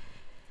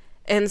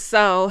 And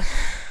so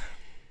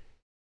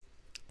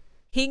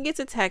he gets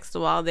a text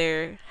while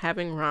they're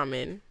having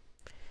ramen.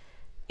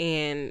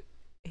 And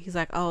he's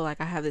like, oh, like,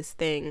 I have this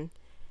thing.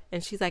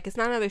 And she's like, it's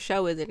not another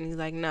show, is it? And he's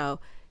like, no.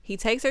 He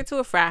takes her to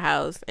a frat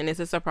house, and it's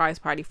a surprise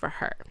party for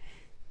her.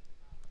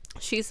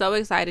 She's so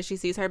excited. She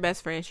sees her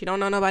best friend. She don't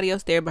know nobody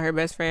else there but her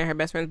best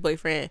friend's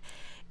boyfriend,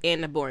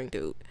 and the boring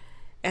dude.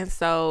 And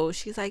so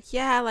she's like,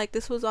 yeah, like,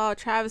 this was all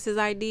Travis's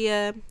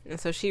idea. And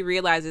so she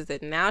realizes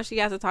that now she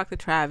has to talk to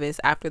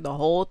Travis after the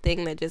whole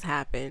thing that just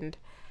happened.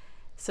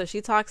 So she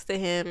talks to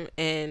him,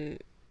 and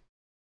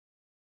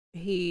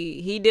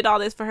he did all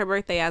this for her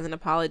birthday as an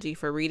apology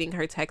for reading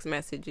her text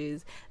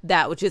messages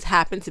that would just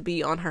happen to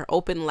be on her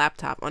open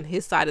laptop on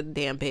his side of the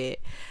damn bed.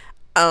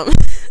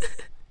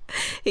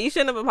 He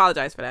shouldn't have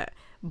apologized for that.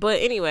 But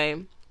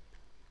anyway,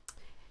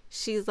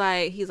 he's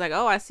like,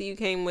 oh, I see you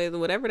came with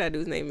whatever that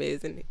dude's name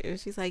is. And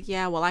she's like,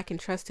 yeah, well, I can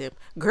trust him.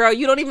 Girl,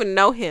 you don't even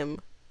know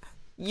him.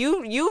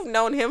 you've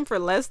known him for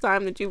less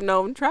time than you've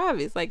known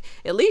Travis. Like,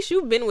 at least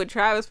you've been with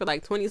Travis for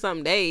like 20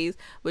 something days,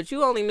 but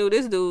you only knew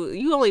this dude,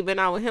 you only been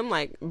out with him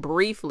like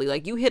briefly.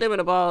 Like, you hit him in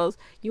the balls,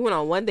 you went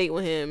on one date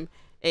with him,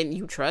 and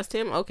you trust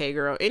him. Okay,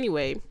 girl.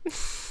 Anyway.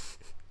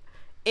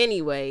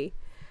 Anyway,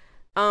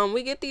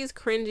 we get these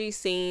cringy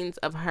scenes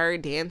of her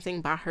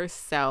dancing by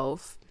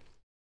herself,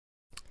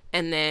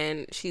 and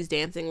then she's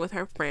dancing with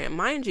her friend.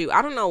 Mind you,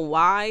 I don't know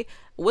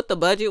what the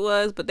budget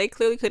was, but they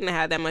clearly couldn't have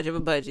had that much of a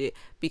budget,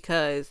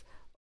 because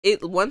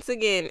once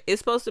again, it's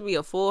supposed to be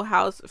a full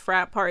house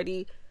frat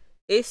party.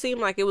 It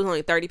seemed like it was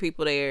only 30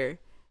 people there.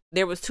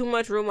 There was too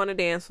much room on the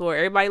dance floor.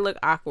 Everybody looked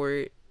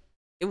awkward.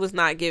 It was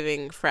not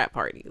giving frat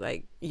party.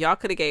 Like, y'all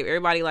could have gave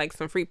everybody like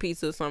some free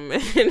pizza or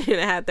something and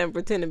had them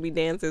pretend to be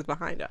dancers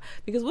behind y'all.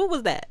 Because what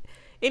was that?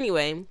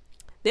 Anyway,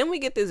 then we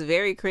get this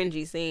very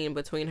cringy scene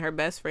between her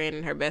best friend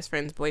and her best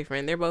friend's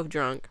boyfriend. They're both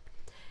drunk,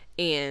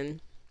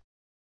 and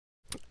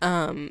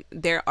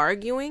they're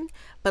arguing,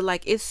 but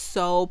like, it's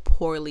so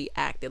poorly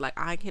acted. Like,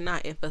 I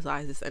cannot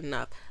emphasize this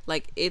enough.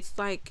 Like, it's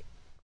like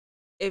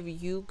if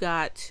you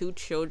got two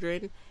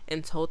children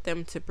and told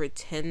them to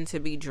pretend to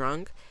be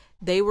drunk.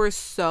 They were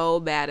so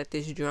bad at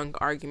this drunk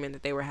argument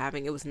that they were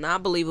having. It was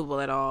not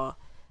believable at all.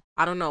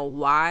 I don't know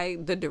why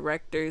the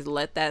directors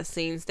let that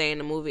scene stay in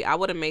the movie. I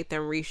would have made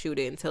them reshoot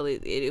it until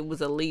it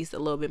was at least a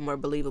little bit more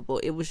believable.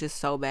 It was just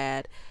so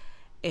bad.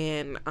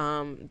 And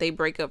they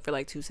break up for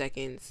like 2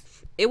 seconds.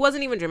 It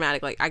wasn't even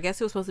dramatic. Like, I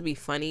guess it was supposed to be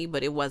funny,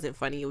 but it wasn't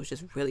funny. It was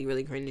just really,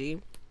 really cringy.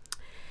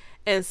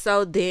 And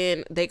so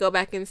then they go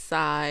back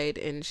inside,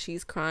 and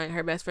she's crying.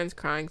 Her best friend's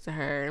crying to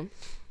her.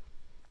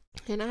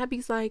 And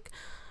Abby's like,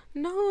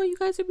 no, you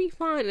guys will be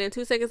fine. And then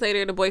 2 seconds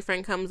later, the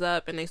boyfriend comes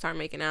up and they start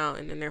making out,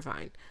 and then they're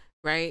fine,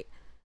 right?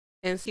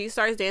 And she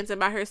starts dancing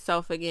by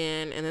herself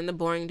again, and then the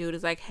boring dude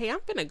is like, hey, I'm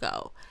gonna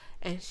go.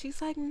 And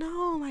she's like,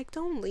 no, like,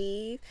 don't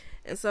leave.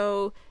 And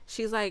so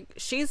she's like,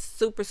 she's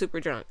super, super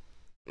drunk.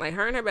 Like,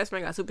 her and her best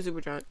friend got super,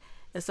 super drunk.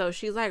 And so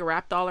she's like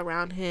wrapped all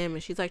around him,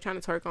 and she's like trying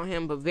to twerk on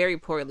him, but very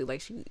poorly.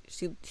 Like,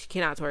 she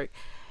cannot twerk.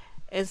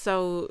 And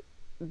so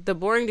the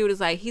boring dude is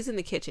like, he's in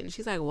the kitchen.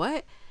 She's like,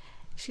 what?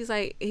 She's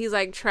like, he's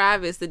like,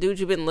 Travis, the dude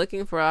you've been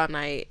looking for all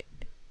night.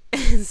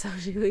 And so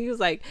he was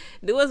like,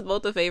 do us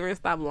both a favor and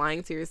stop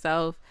lying to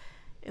yourself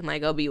and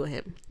like go be with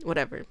him,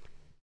 whatever.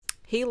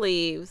 He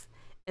leaves,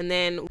 and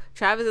then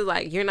Travis is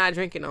like, you're not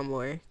drinking no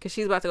more, because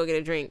she's about to go get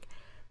a drink.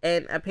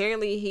 And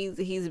apparently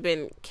he's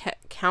been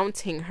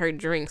counting her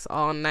drinks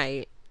all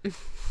night,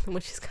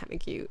 which is kind of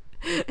cute.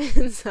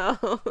 And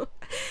so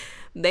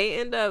they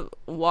end up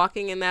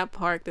walking in that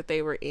park that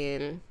they were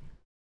in,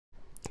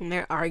 and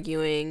they're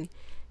arguing.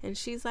 And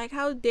she's like,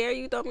 how dare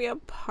you throw me a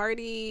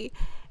party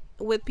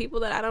with people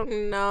that I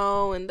don't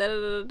know, and da da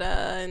da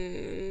da,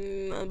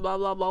 and blah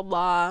blah blah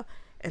blah.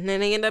 And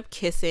then they end up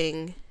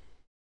kissing,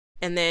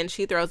 and then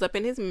she throws up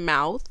in his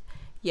mouth.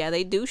 Yeah,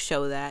 they do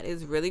show that.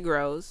 It's really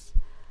gross.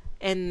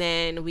 And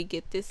then we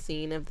get this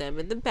scene of them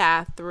in the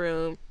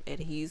bathroom, and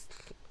he's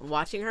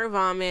watching her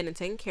vomit and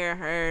taking care of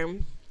her.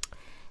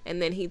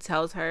 And then he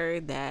tells her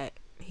that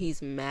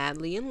he's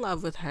madly in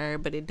love with her,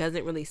 but it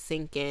doesn't really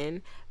sink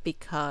in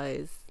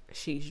because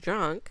she's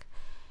drunk.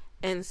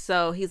 And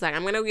so he's like,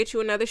 I'm gonna get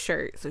you another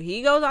shirt. So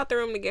he goes out the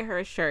room to get her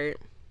a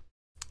shirt,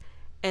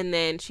 and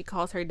then she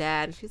calls her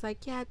dad, and she's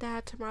like, yeah,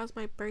 Dad, tomorrow's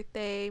my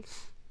birthday.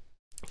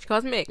 She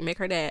calls Mick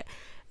her dad,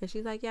 and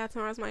she's like, yeah,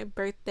 tomorrow's my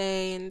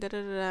birthday, and da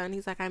da da. And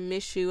he's like, I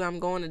miss you, I'm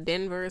going to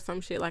Denver or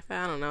some shit like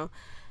that, I don't know,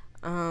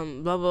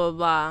 blah blah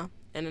blah.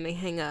 And then they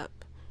hang up,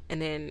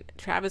 and then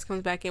Travis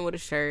comes back in with a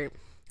shirt,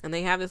 and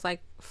they have this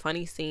like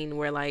funny scene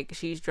where like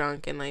she's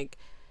drunk, and like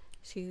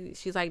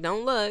she's like,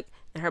 don't look,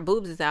 and her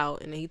boobs is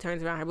out, and then he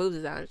turns around, her boobs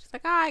is out, and she's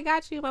like, ah, I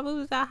got you, my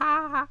boobs is out,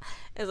 ha ha.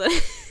 And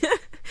so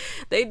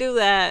they do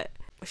that.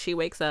 She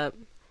wakes up,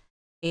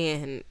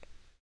 and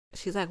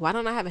she's like, why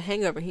don't I have a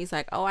hangover? And he's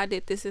like, oh, I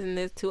did this and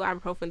this, 2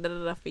 ibuprofen, da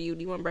da da, for you.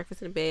 Do you want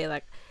breakfast in the bed?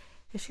 Like,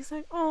 and she's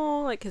like,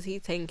 oh, like, because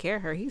he's taking care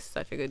of her. He's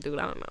such a good dude.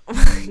 I don't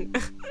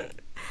know.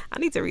 I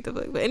need to read the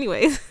book, but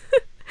anyways.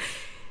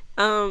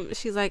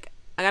 She's like,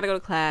 I gotta go to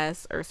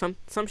class, or some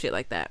shit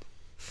like that.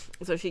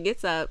 So she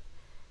gets up,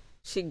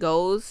 she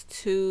goes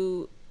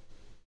to,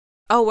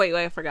 oh wait,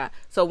 I forgot.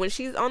 So when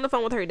she's on the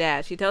phone with her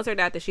dad, she tells her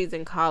dad that she's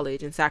in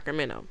college in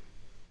Sacramento.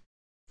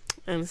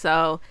 And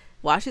so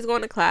while she's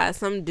going to class,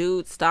 some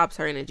dude stops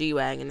her in a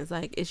G-Wagon and is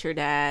like, it's your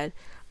dad.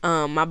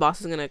 My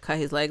boss is gonna cut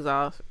his legs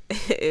off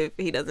if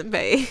he doesn't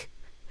pay.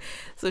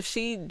 So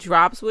she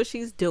drops what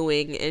she's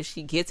doing, and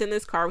she gets in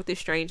this car with this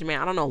strange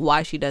man. I don't know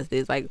why she does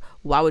this. Like,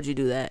 why would you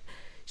do that?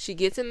 She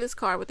gets in this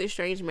car with this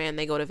strange man.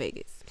 They go to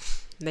Vegas.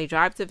 They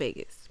drive to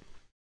Vegas.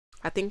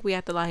 I think we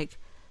at the like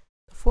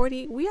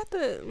 40, we at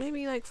the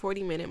maybe like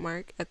 40-minute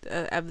mark at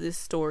the, of this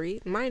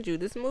story. Mind you,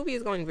 this movie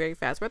is going very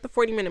fast. We're at the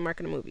 40-minute mark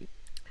of the movie.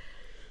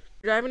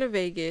 Driving to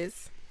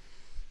Vegas,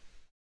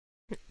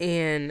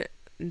 and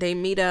they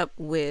meet up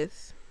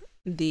with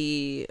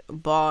the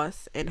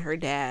boss and her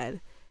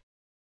dad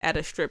at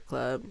a strip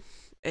club,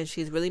 and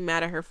she's really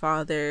mad at her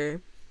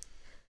father,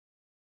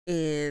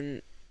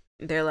 and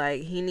they're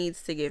like, he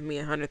needs to give me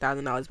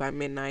 $100,000 by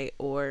midnight,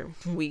 or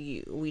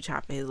we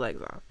chopping his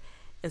legs off.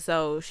 And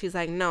so she's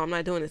like, no, I'm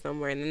not doing this no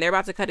more. And then they're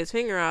about to cut his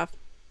finger off,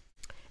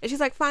 and she's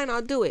like, fine,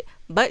 I'll do it.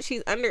 But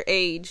she's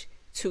underage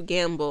to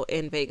gamble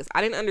in Vegas.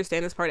 I didn't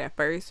understand this part at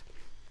first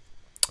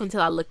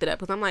until I looked it up,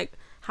 because I'm like,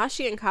 how's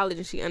she in college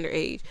and she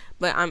underage?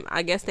 But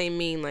I guess they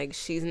mean like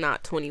she's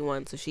not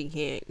 21, so she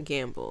can't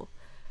gamble.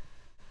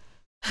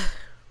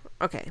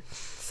 Okay,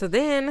 so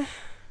then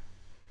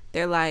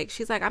they're like,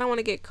 she's like, I don't want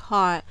to get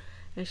caught.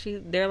 And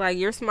they're like,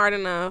 you're smart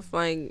enough,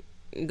 like,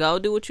 go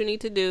do what you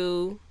need to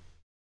do,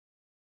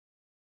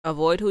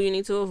 avoid who you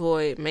need to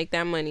avoid, make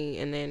that money,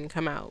 and then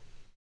come out.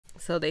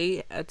 So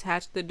they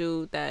attach the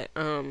dude that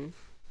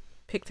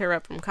picked her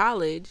up from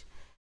college.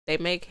 They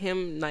make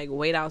him like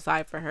wait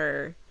outside for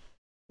her.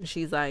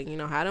 She's like, you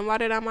know, I done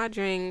watered out my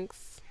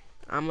drinks,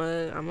 I'm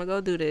gonna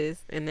go do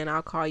this, and then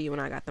I'll call you when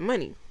I got the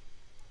money.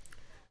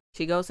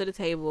 She goes to the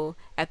table.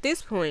 At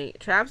this point,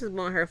 Travis is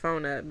blowing her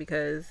phone up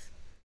because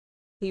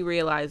he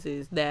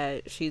realizes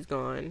that she's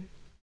gone,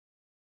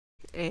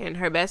 and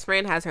her best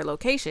friend has her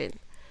location.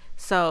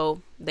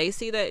 So they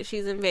see that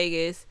she's in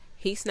Vegas.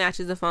 He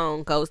snatches the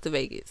phone, goes to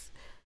Vegas,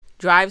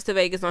 drives to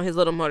Vegas on his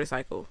little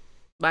motorcycle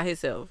by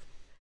himself.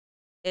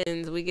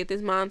 And we get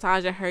this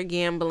montage of her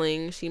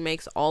gambling. She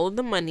makes all of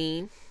the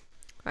money.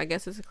 I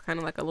guess it's kind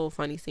of like a little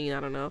funny scene. I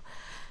don't know.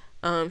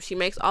 She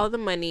makes all of the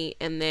money,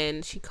 and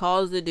then she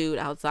calls the dude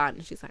outside,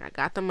 and she's like, I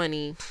got the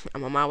money,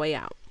 I'm on my way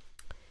out.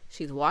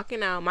 She's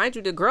walking out. Mind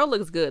you, the girl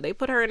looks good. They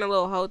put her in a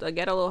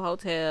ghetto little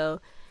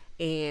hotel,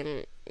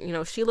 and you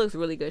know, she looks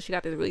really good. She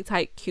got this really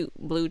tight, cute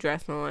blue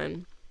dress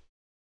on,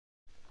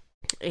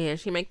 and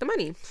she make the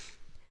money.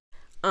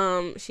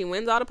 She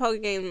wins all the poker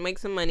games,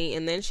 makes some money,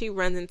 and then she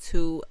runs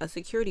into a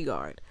security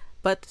guard.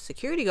 But the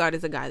security guard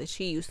is a guy that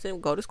she used to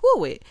go to school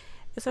with.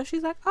 And so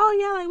she's like, oh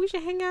yeah, like we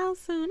should hang out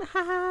soon,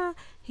 haha.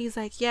 He's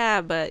like,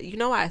 yeah, but you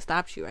know why I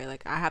stopped you, right?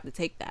 Like, I have to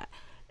take that.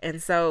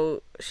 And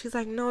so she's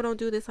like, no, don't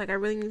do this, like I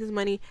really need this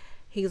money.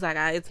 He's like,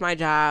 it's my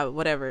job,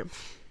 whatever.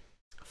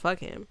 Fuck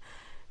him.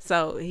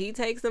 So he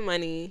takes the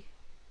money,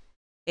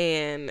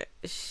 and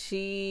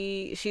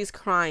she's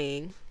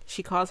crying.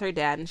 She calls her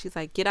dad, and she's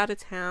like, get out of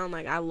town,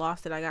 like I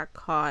lost it, I got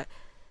caught.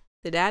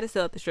 The dad is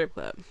still at the strip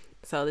club.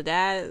 So the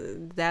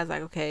dad's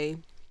like, okay,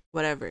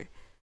 whatever.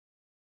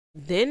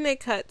 Then they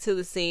cut to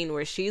the scene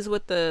where she's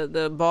with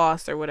the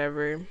boss or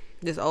whatever,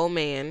 this old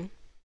man,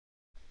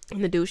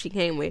 and the dude she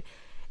came with.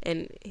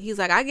 And he's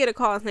like, I get a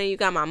call saying you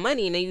got my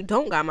money, and then you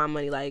don't got my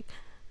money. Like,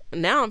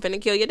 now I'm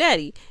finna kill your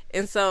daddy.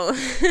 And so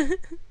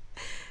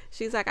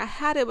she's like, I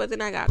had it, but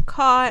then I got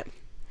caught.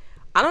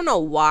 I don't know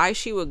why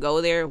she would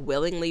go there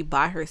willingly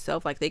by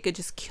herself. Like, they could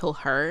just kill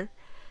her.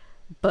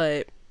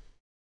 But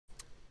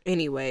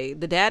anyway,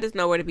 the dad is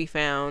nowhere to be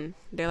found.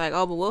 They're like,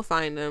 oh, but we'll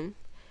find him.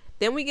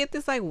 Then we get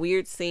this like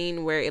weird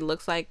scene where it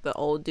looks like the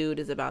old dude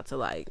is about to,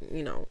 like,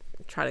 you know,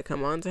 try to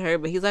come on to her,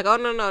 but he's like, oh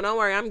no, don't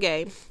worry, I'm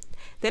gay.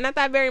 Then at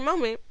that very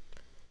moment,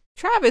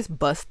 Travis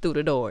busts through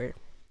the door,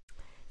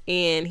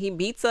 and he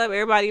beats up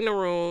everybody in the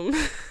room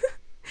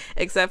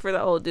except for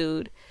the old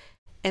dude.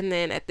 And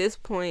then at this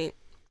point,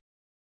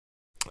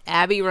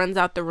 Abby runs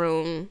out the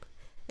room,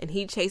 and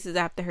he chases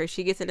after her.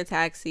 She gets in a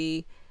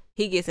taxi.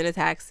 He gets in a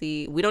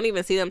taxi. We don't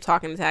even see them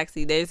talking in the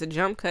taxi. There's a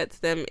jump cut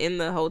to them in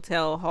the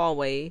hotel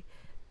hallway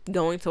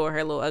going toward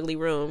her little ugly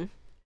room,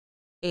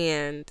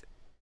 and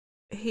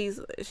she's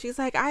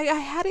like, I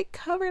had it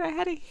covered, I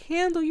had it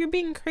handled, you're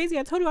being crazy,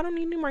 I told you I don't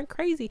need any more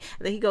crazy.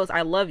 And then he goes,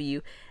 I love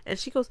you. And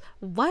she goes,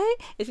 what?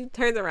 And she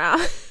turns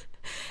around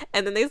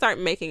and then they start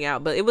making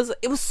out. But it was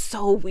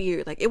so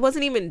weird. Like, it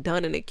wasn't even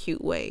done in a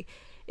cute way.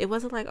 It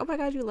wasn't like, oh my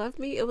god, you love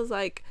me. It was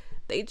like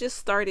they just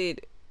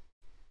started.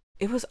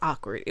 It was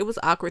awkward. It was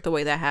awkward the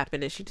way that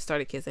happened, and she just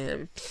started kissing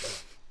him.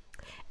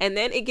 And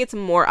then it gets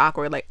more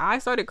awkward. Like, I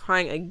started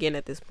crying again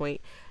at this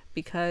point,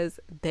 because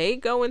they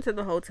go into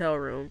the hotel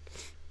room,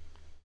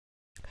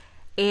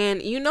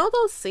 and you know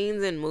those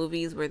scenes in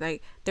movies where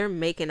like they're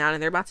making out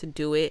and they're about to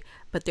do it,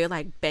 but they're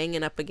like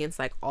banging up against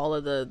like all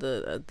of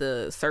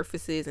the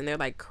surfaces, and they're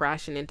like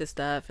crashing into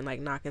stuff and like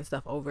knocking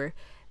stuff over.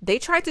 They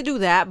tried to do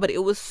that, but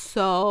it was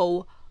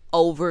so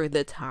over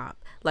the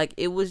top. Like,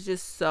 it was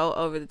just so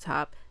over the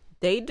top.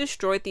 They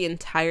destroyed the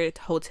entire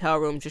hotel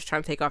room just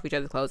trying to take off each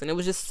other's clothes. And it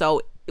was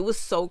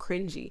so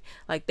cringy.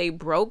 Like, they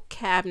broke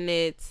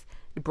cabinets,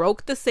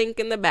 broke the sink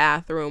in the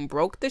bathroom,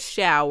 broke the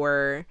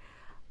shower,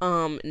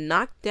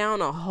 knocked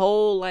down a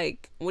whole,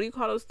 like, what do you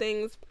call those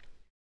things?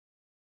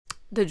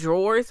 The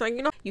drawers. Like,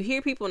 you know, you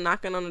hear people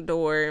knocking on the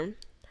door.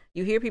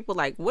 You hear people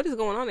like, what is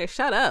going on there?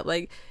 Shut up.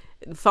 Like,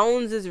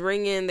 phones is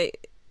ringing.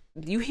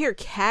 You hear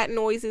cat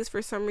noises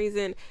for some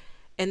reason.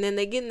 And then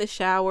they get in the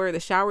shower. The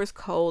shower's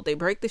cold. They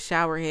break the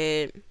shower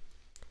head.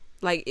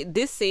 Like,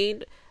 this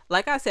scene,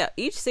 like I said,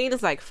 each scene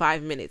is like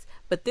 5 minutes.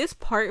 But this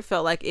part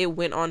felt like it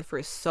went on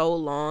for so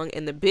long.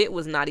 And the bit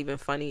was not even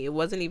funny. It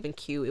wasn't even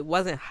cute. It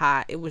wasn't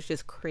hot. It was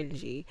just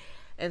cringy.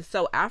 And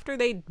so after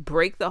they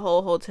break the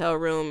whole hotel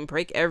room,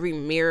 break every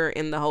mirror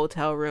in the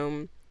hotel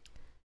room,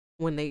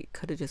 when they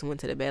could have just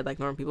went to the bed like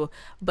normal people.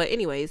 But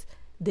anyways,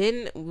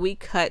 Then we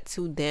cut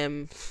to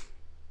them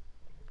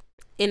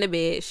in the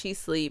bed. She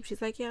sleeps.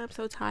 She's like, yeah, I'm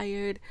so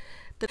tired.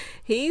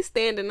 He's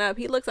standing up.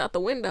 He looks out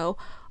the window.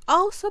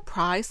 Oh,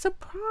 surprise,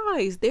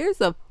 surprise. There's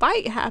a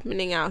fight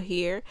happening out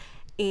here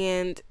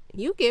and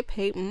you get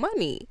paid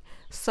money.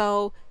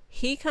 So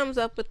he comes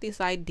up with this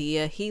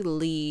idea. He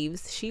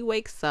leaves. She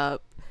wakes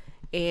up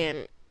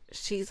and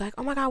she's like,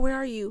 oh my God, where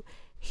are you?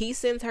 He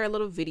sends her a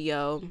little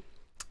video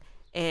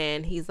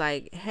and he's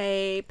like,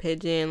 hey,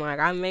 Pigeon, like,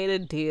 I made a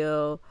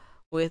deal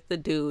with the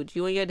dude.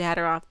 You and your dad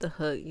are off the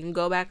hook. You can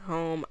go back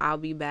home. I'll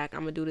be back.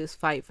 I'm gonna do this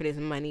fight for this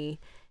money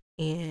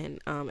and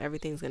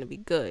everything's gonna be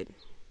good,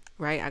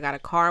 right? I got a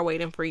car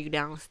waiting for you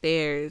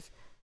downstairs,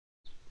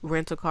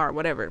 rental car,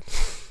 whatever.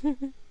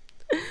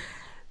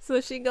 So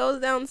she goes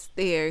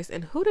downstairs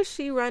and who does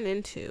she run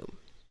into?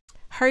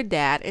 Her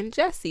dad and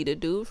Jesse, the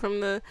dude from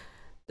the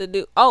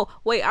dude. Oh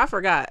wait, I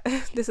forgot.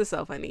 This is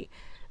so funny.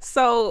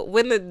 So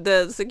when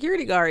the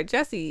security guard,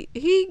 Jesse,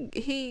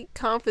 he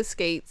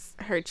confiscates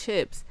her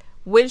chips.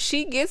 When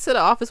she gets to the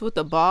office with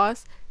the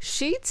boss,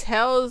 she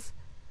tells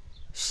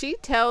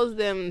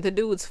them the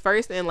dude's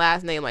first and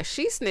last name. Like,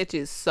 she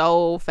snitches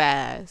so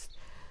fast.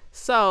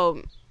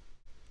 So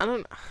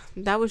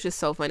that was just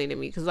so funny to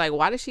me, because like,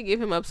 why did she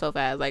give him up so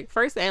fast? Like,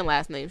 first and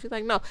last name. She's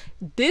like, no,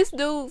 this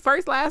dude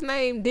first last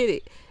name did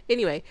it.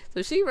 Anyway,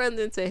 so she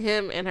runs into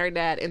him and her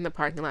dad in the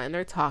parking lot and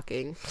they're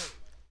talking.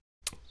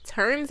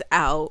 Turns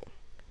out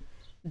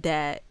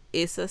that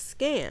it's a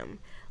scam.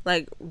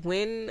 Like,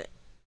 when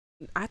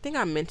I think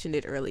I mentioned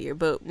it earlier,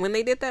 but when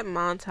they did that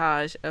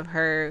montage of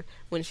her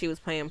when she was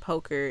playing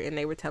poker and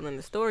they were telling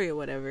the story or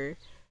whatever,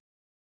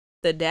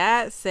 the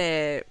dad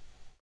said,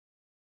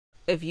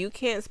 if you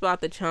can't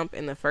spot the chump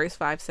in the first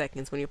 5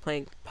 seconds when you're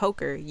playing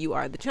poker, you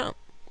are the chump.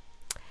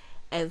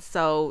 And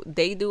so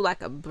they do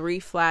like a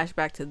brief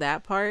flashback to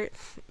that part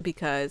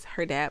because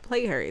her dad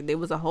played her. There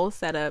was a whole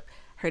setup.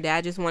 Her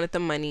dad just wanted the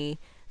money.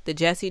 The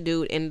Jesse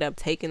dude ended up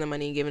taking the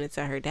money and giving it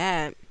to her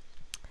dad.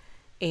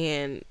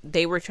 And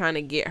they were trying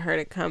to get her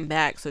to come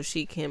back so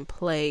she can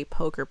play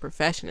poker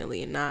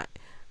professionally and not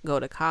go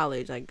to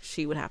college. Like,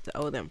 she would have to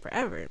owe them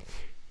forever.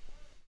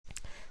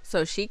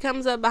 So she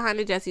comes up behind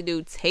the Jesse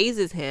dude,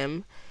 tases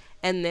him,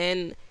 and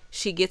then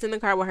she gets in the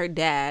car with her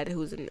dad,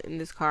 who's in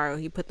this car.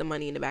 He put the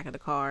money in the back of the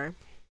car.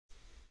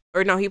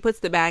 Or no, he puts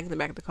the bag in the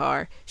back of the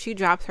car. She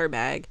drops her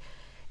bag.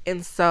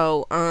 And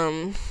so,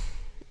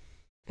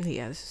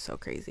 yeah, this is so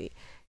crazy.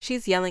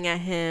 She's yelling at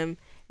him.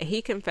 And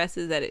he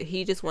confesses that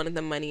he just wanted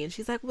the money. And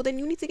she's like, well, then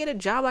you need to get a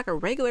job like a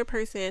regular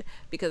person.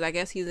 Because I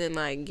guess he's in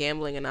like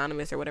Gambling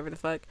Anonymous or whatever the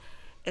fuck.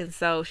 And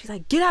so she's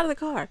like, get out of the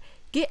car.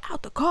 Get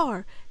out the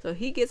car. So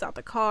he gets out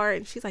the car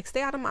and she's like,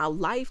 stay out of my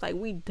life. Like,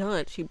 we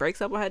done. She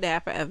breaks up with her dad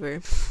forever.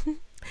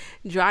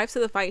 Drives to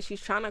the fight.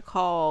 She's trying to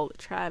call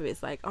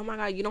Travis. Like, oh my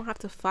God, you don't have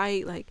to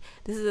fight. Like,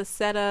 this is a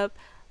setup.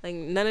 Like,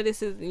 none of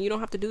this is, you don't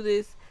have to do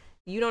this.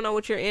 You don't know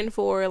what you're in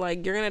for.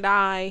 Like, you're going to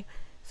die.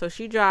 So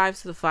she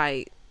drives to the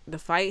fight. The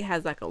fight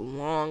has like a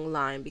long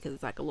line because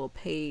it's like a little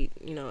paid,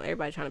 you know,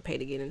 everybody trying to pay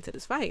to get into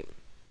this fight.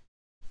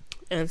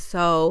 And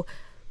so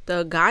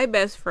the guy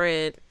best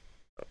friend,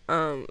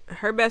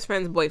 her best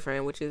friend's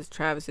boyfriend, which is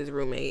Travis's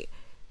roommate,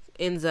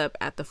 ends up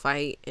at the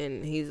fight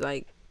and he's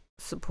like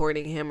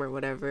supporting him or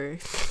whatever.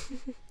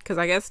 Because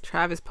I guess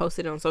Travis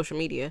posted on social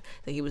media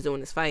that he was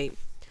doing this fight.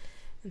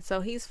 And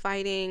so he's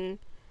fighting.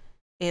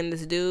 And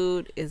this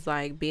dude is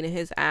like beating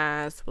his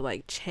ass with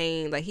like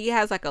chain. Like, he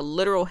has like a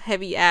literal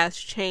heavy ass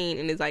chain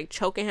and is like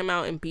choking him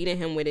out and beating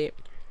him with it.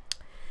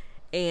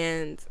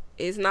 And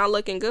it's not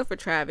looking good for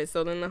Travis.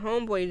 So then the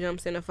homeboy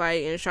jumps in the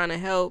fight and is trying to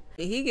help.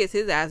 And he gets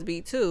his ass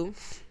beat too.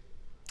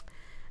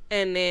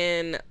 And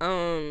then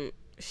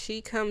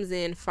she comes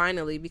in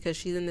finally because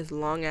she's in this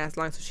long ass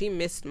line. So she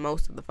missed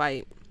most of the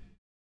fight.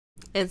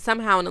 And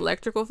somehow an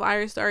electrical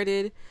fire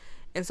started.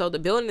 And so the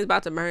building is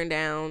about to burn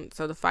down.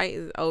 So the fight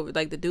is over.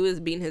 Like, the dude is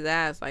beating his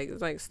ass. Like,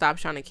 it's like, stop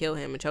trying to kill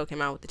him and choke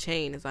him out with the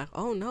chain. It's like,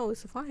 oh no,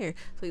 it's a fire.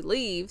 So he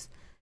leaves.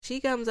 She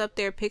comes up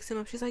there, picks him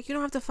up. She's like, you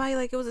don't have to fight.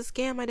 Like, it was a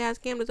scam. My dad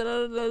scammed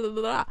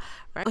us.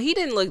 Right? He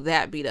didn't look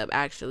that beat up,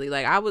 actually.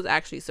 Like, I was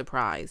actually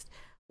surprised.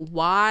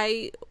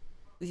 Why?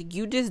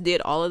 You just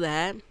did all of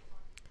that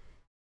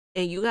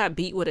and you got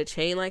beat with a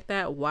chain like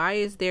that. Why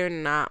is there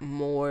not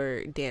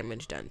more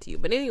damage done to you?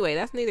 But anyway,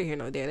 that's neither here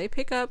nor there. They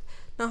pick up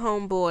the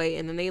homeboy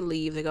and then they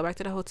leave. They go back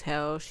to the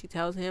hotel. She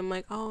tells him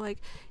like, oh, like,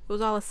 it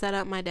was all a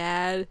setup. My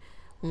dad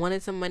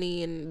wanted some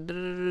money and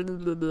blah,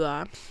 blah, blah,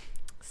 blah.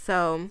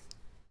 So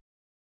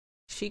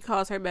she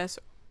calls her best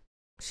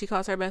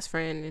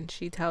friend and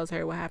she tells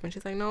her what happened.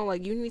 She's like, no,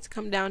 like, you need to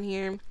come down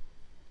here.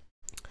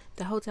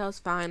 The hotel's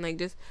fine. Like,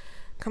 just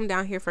come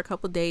down here for a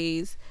couple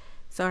days.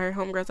 So her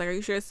homegirl's like, are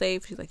you sure it's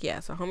safe? She's like,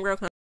 yeah. So homegirl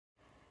comes.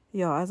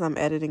 Yo, as I'm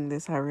editing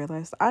this, I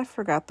realized I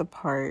forgot the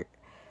part.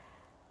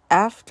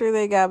 After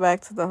they got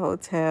back to the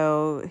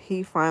hotel,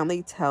 he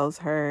finally tells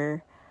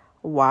her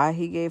why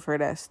he gave her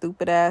that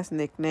stupid ass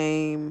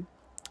nickname.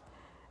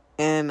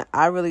 And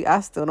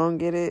I still don't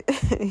get it.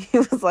 He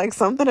was like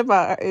something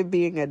about it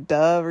being a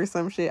dove or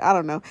some shit. I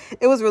don't know.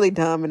 It was really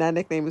dumb, and that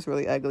nickname is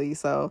really ugly.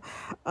 So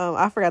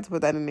I forgot to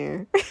put that in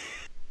there.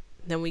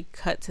 Then we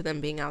cut to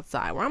them being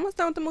outside. We're almost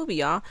done with the movie,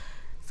 y'all.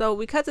 So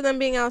we cut to them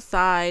being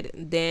outside.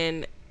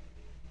 Then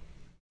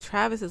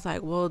Travis is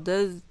like, well,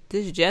 does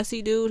this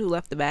Jesse dude who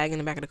left the bag in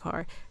the back of the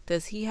car,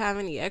 does he have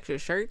any extra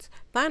shirts?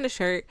 Find a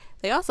shirt.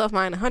 They also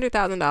find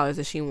 $100,000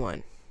 that she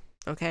won.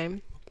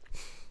 Okay.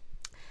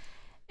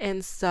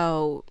 And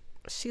so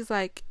she's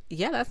like,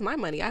 yeah, that's my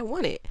money. I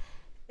won it.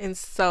 And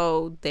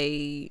so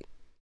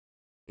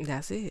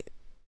that's it.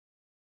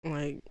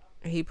 Like,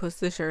 he puts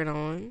the shirt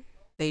on.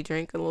 They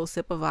drink a little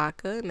sip of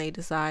vodka and they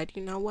decide,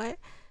 you know what?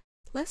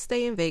 Let's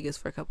stay in Vegas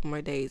for a couple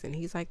more days. And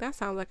he's like, that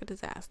sounds like a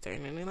disaster.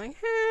 And then they're like,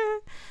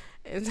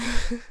 And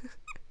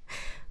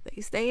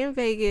they stay in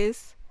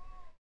Vegas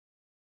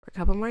for a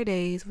couple more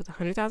days with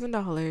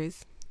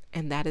 $100,000.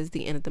 And that is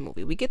the end of the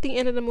movie. We get the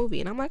end of the movie.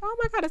 And I'm like, oh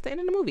my God, it's the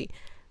end of the movie.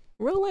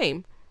 Real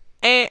lame.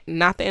 And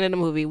not the end of the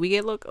movie. We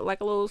get like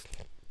a little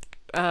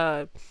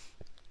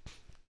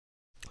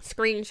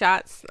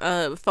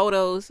screenshots,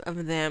 photos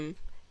of them.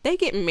 They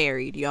get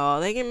married, y'all.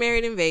 They get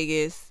married in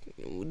Vegas.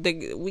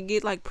 We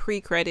get like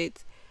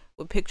pre-credits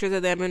with pictures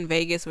of them in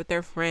Vegas with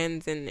their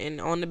friends and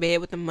on the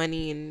bed with the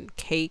money and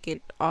cake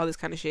and all this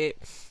kind of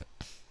shit.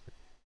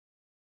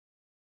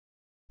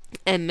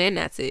 And then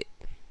that's it.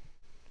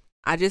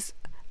 I just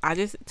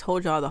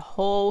told y'all the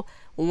whole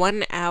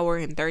 1 hour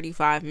and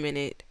 35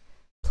 minute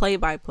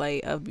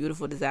play-by-play of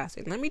Beautiful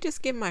Disaster. Let me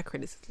just give my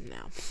criticism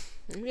now.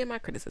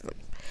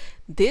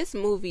 This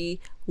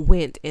movie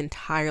went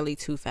entirely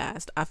too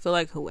fast. I feel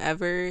like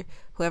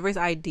whoever's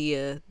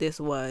idea this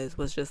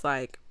was just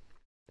like,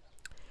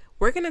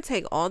 we're gonna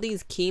take all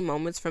these key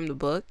moments from the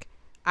book.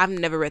 I've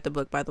never read the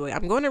book, by the way.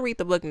 I'm going to read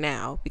the book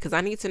now because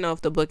I need to know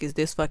if the book is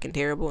this fucking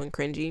terrible and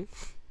cringy.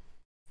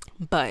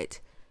 But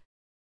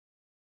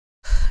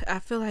I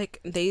feel like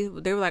they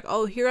were like,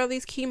 oh, here are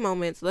these key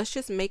moments. Let's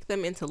just make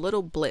them into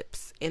little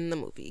blips in the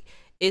movie.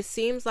 It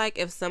seems like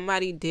if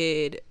somebody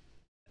did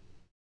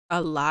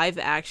a live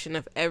action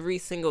of every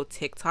single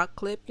TikTok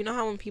clip, you know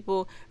how when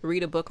people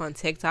read a book on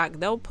TikTok,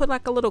 they'll put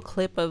like a little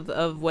clip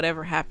of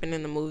whatever happened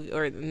in the movie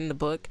or in the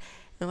book.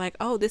 And like,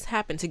 oh, this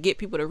happened, to get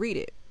people to read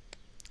it.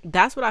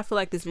 That's what I feel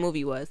like this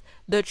movie was.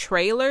 The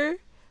trailer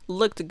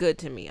looked good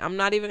to me. I'm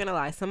not even gonna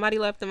lie. Somebody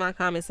left in my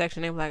comment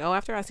section, they were like, oh,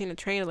 after I seen the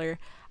trailer,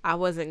 I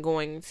wasn't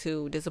going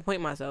to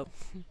disappoint myself.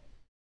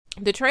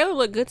 The trailer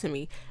looked good to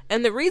me.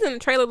 And the reason the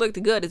trailer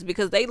looked good is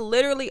because they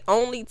literally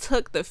only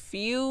took the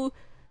few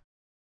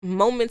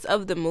moments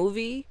of the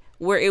movie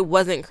where it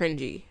wasn't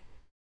cringy.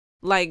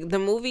 Like, the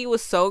movie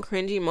was so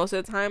cringy most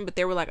of the time, but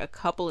there were like a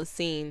couple of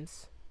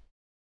scenes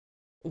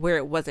where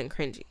it wasn't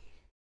cringy.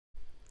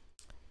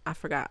 I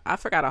forgot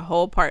a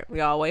whole part,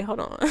 y'all. Wait, hold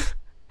on.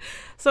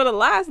 So the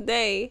last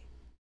day,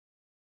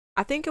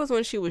 I think it was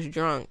when she was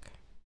drunk,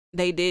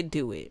 they did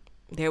do it.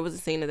 There was a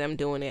scene of them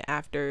doing it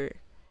after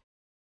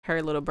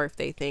her little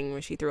birthday thing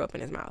when she threw up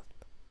in his mouth.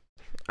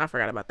 I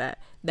forgot about that.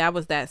 That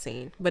was that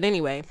scene. But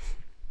anyway,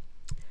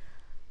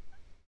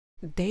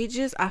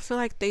 I feel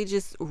like they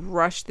just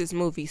rushed this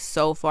movie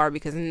so far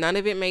because none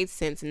of it made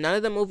sense. None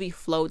of the movie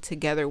flowed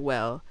together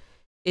well.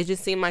 It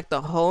just seemed like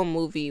the whole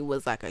movie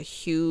was like a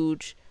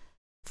huge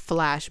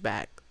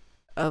flashback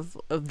of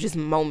just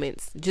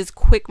moments, just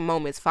quick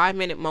moments,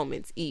 5-minute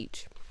moments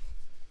each.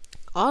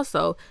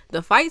 Also,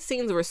 the fight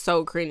scenes were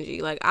so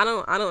cringy. Like, I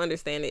don't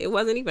understand it. It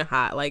wasn't even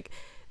hot. Like,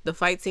 the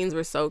fight scenes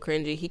were so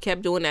cringy. He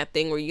kept doing that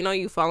thing where, you know,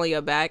 you fall on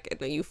your back and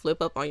then you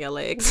flip up on your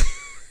legs.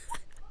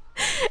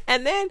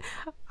 And then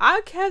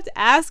I kept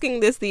asking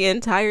this the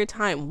entire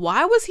time.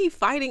 Why was he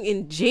fighting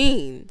in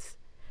jeans?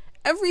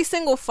 Every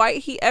single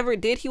fight he ever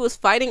did, he was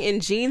fighting in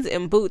jeans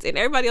and boots, and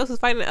everybody else was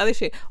fighting in other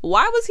shit.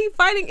 Why was he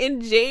fighting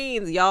in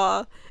jeans,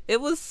 y'all?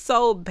 It was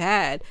so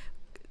bad.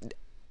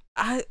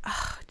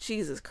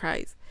 Jesus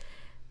Christ.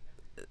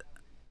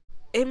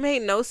 It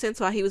made no sense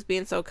why he was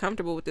being so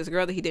comfortable with this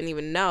girl that he didn't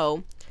even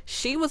know.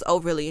 She was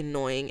overly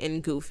annoying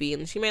and goofy,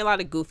 and she made a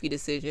lot of goofy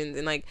decisions,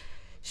 and like,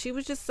 she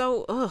was just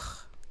so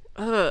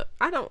I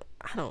don't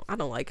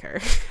like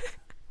her.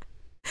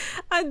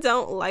 I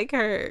don't like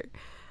her.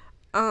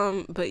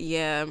 But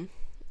yeah,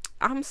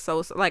 I'm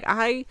so like,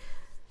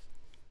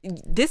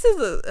 this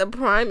is a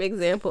prime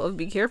example of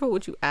be careful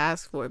what you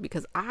ask for,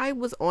 because I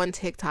was on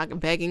TikTok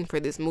begging for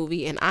this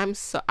movie, and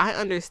I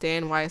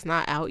understand why it's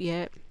not out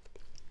yet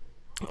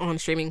on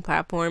streaming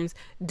platforms.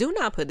 Do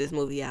not put this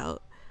movie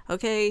out,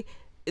 okay?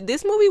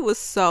 This movie was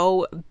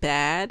so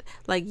bad.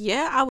 Like,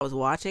 yeah, I was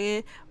watching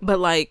it, but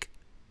like,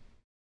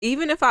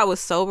 even if I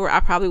was sober, I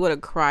probably would have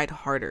cried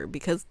harder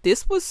because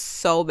this was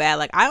so bad.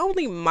 Like, I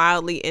only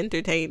mildly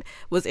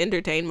was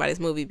entertained by this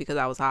movie because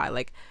I was high.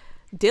 Like,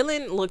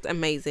 Dylan looked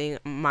amazing,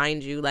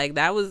 mind you. Like,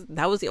 that was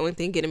the only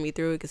thing getting me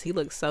through it because he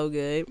looked so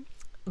good.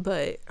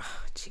 But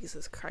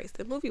Jesus Christ,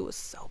 the movie was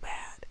so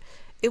bad.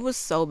 It was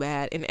so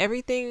bad, and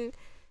everything.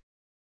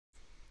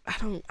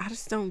 I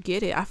just don't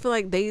get it. I feel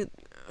like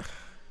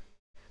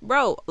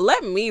bro,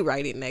 let me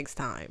write it next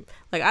time.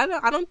 Like,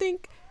 I don't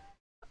think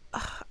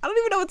I don't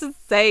even know what to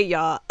say,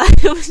 y'all.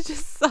 It was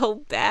just so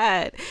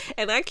bad.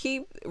 And I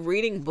keep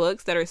reading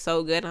books that are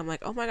so good. I'm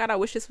like, oh my God, I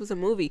wish this was a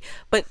movie.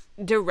 But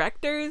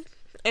directors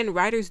and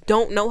writers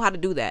don't know how to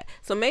do that.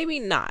 So maybe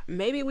not.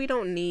 Maybe we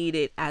don't need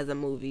it as a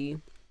movie.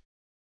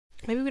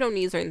 Maybe we don't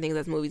need certain things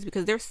as movies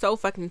because they're so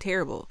fucking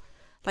terrible.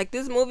 Like,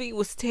 this movie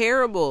was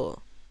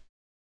terrible.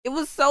 It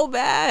was so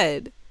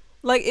bad.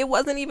 Like, it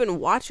wasn't even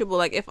watchable.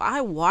 Like, if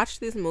I watched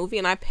this movie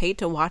and I paid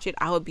to watch it,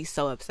 I would be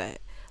so upset.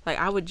 Like,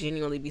 I would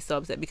genuinely be so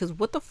upset because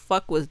what the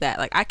fuck was that?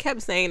 Like, I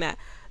kept saying that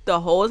the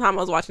whole time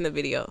I was watching the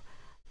video.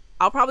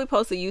 I'll probably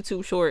post a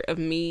YouTube short of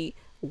me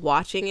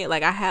watching it.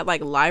 Like, I had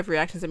like live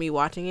reactions of me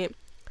watching it.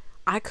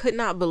 I could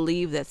not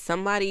believe that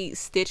somebody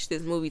stitched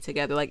this movie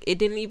together. Like, it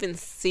didn't even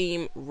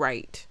seem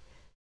right.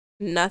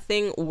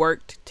 Nothing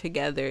worked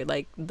together.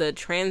 Like, the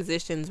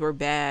transitions were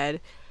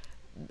bad.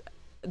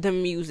 The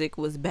music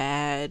was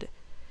bad.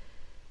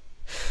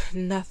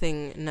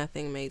 Nothing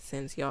made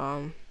sense,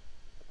 y'all.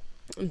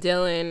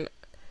 Dylan,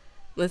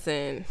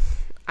 listen,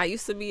 I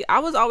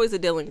was always a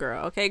Dylan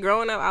girl, okay?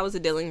 Growing up, I was a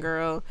Dylan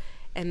girl.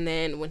 And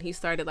then when he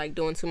started like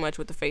doing too much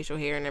with the facial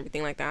hair and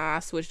everything like that, I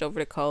switched over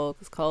to Cole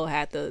because Cole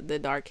had the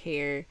dark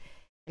hair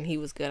and he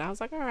was good. I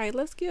was like, all right,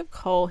 let's give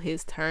Cole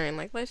his turn.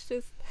 Like, let's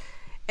just.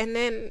 And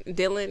then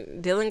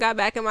Dylan got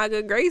back in my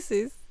good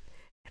graces.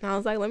 And I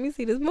was like, let me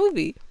see this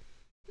movie.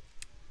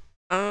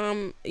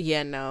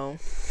 Yeah, no.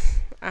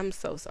 I'm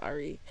so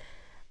sorry.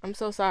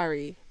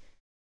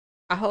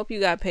 I hope you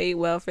got paid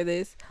well for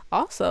this.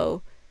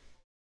 Also,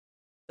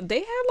 they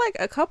had like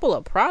a couple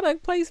of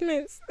product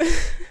placements.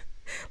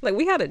 Like,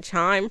 we had a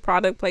Chime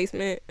product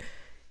placement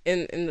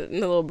in the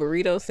little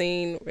burrito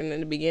scene in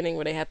the beginning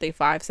where they had their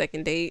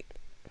 5-second date.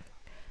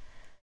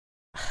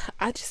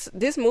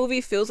 This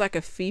movie feels like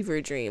a fever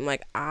dream.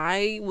 Like,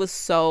 I was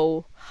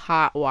so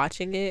hot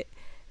watching it,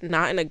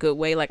 not in a good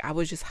way. Like, I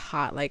was just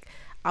hot. Like,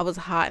 I was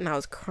hot and I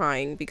was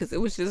crying because it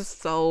was just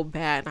so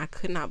bad. And I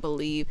could not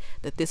believe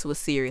that this was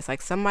serious.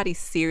 Like, somebody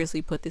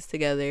seriously put this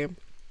together.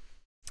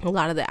 A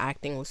lot of the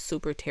acting was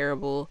super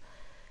terrible.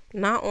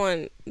 Not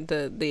on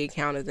the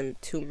account of the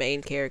two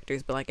main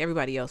characters, but like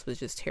everybody else was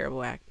just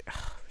terrible acting. It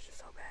was just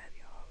so bad,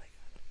 y'all. Like,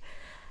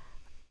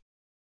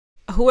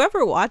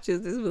 whoever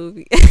watches this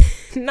movie,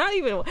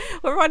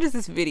 whoever watches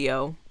this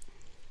video,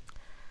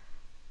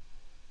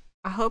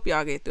 I hope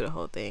y'all get through the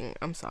whole thing.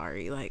 I'm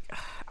sorry. Like,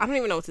 I don't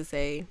even know what to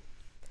say.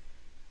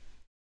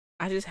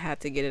 I just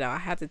had to get it out. I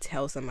had to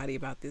tell somebody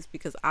about this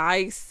because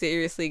I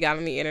seriously got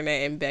on the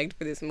internet and begged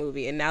for this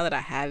movie. And now that I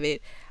have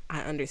it,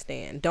 I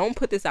understand. Don't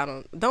put this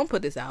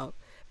out.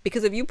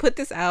 Because if you put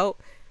this out,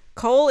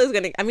 Dylan is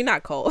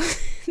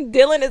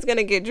going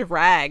to get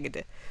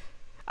dragged.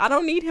 I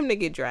don't need him to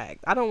get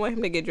dragged. I don't want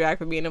him to get dragged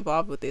for being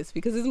involved with this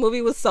because this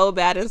movie was so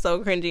bad and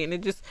so cringy. And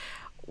it just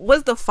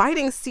was the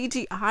fighting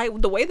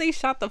CGI. The way they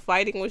shot the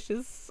fighting was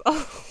just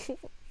so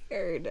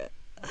weird.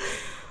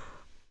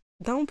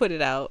 Don't put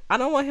it out. I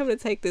don't want him to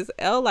take this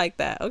L like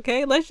that,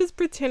 okay? Let's just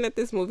pretend that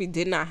this movie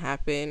did not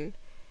happen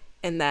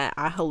and that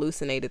I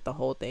hallucinated the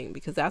whole thing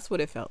because that's what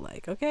it felt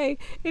like, okay?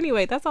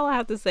 Anyway, that's all I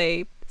have to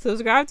say.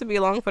 Subscribe to be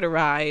along for the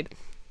ride.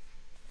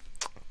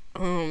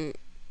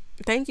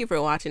 Thank you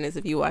for watching this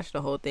if you watched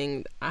the whole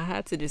thing. I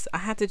had to just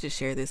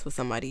share this with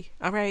somebody,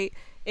 all right?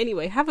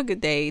 Anyway, have a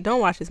good day.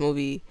 Don't watch this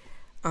movie.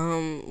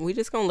 We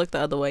just gonna look the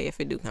other way if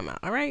it do come out,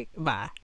 all right? Bye.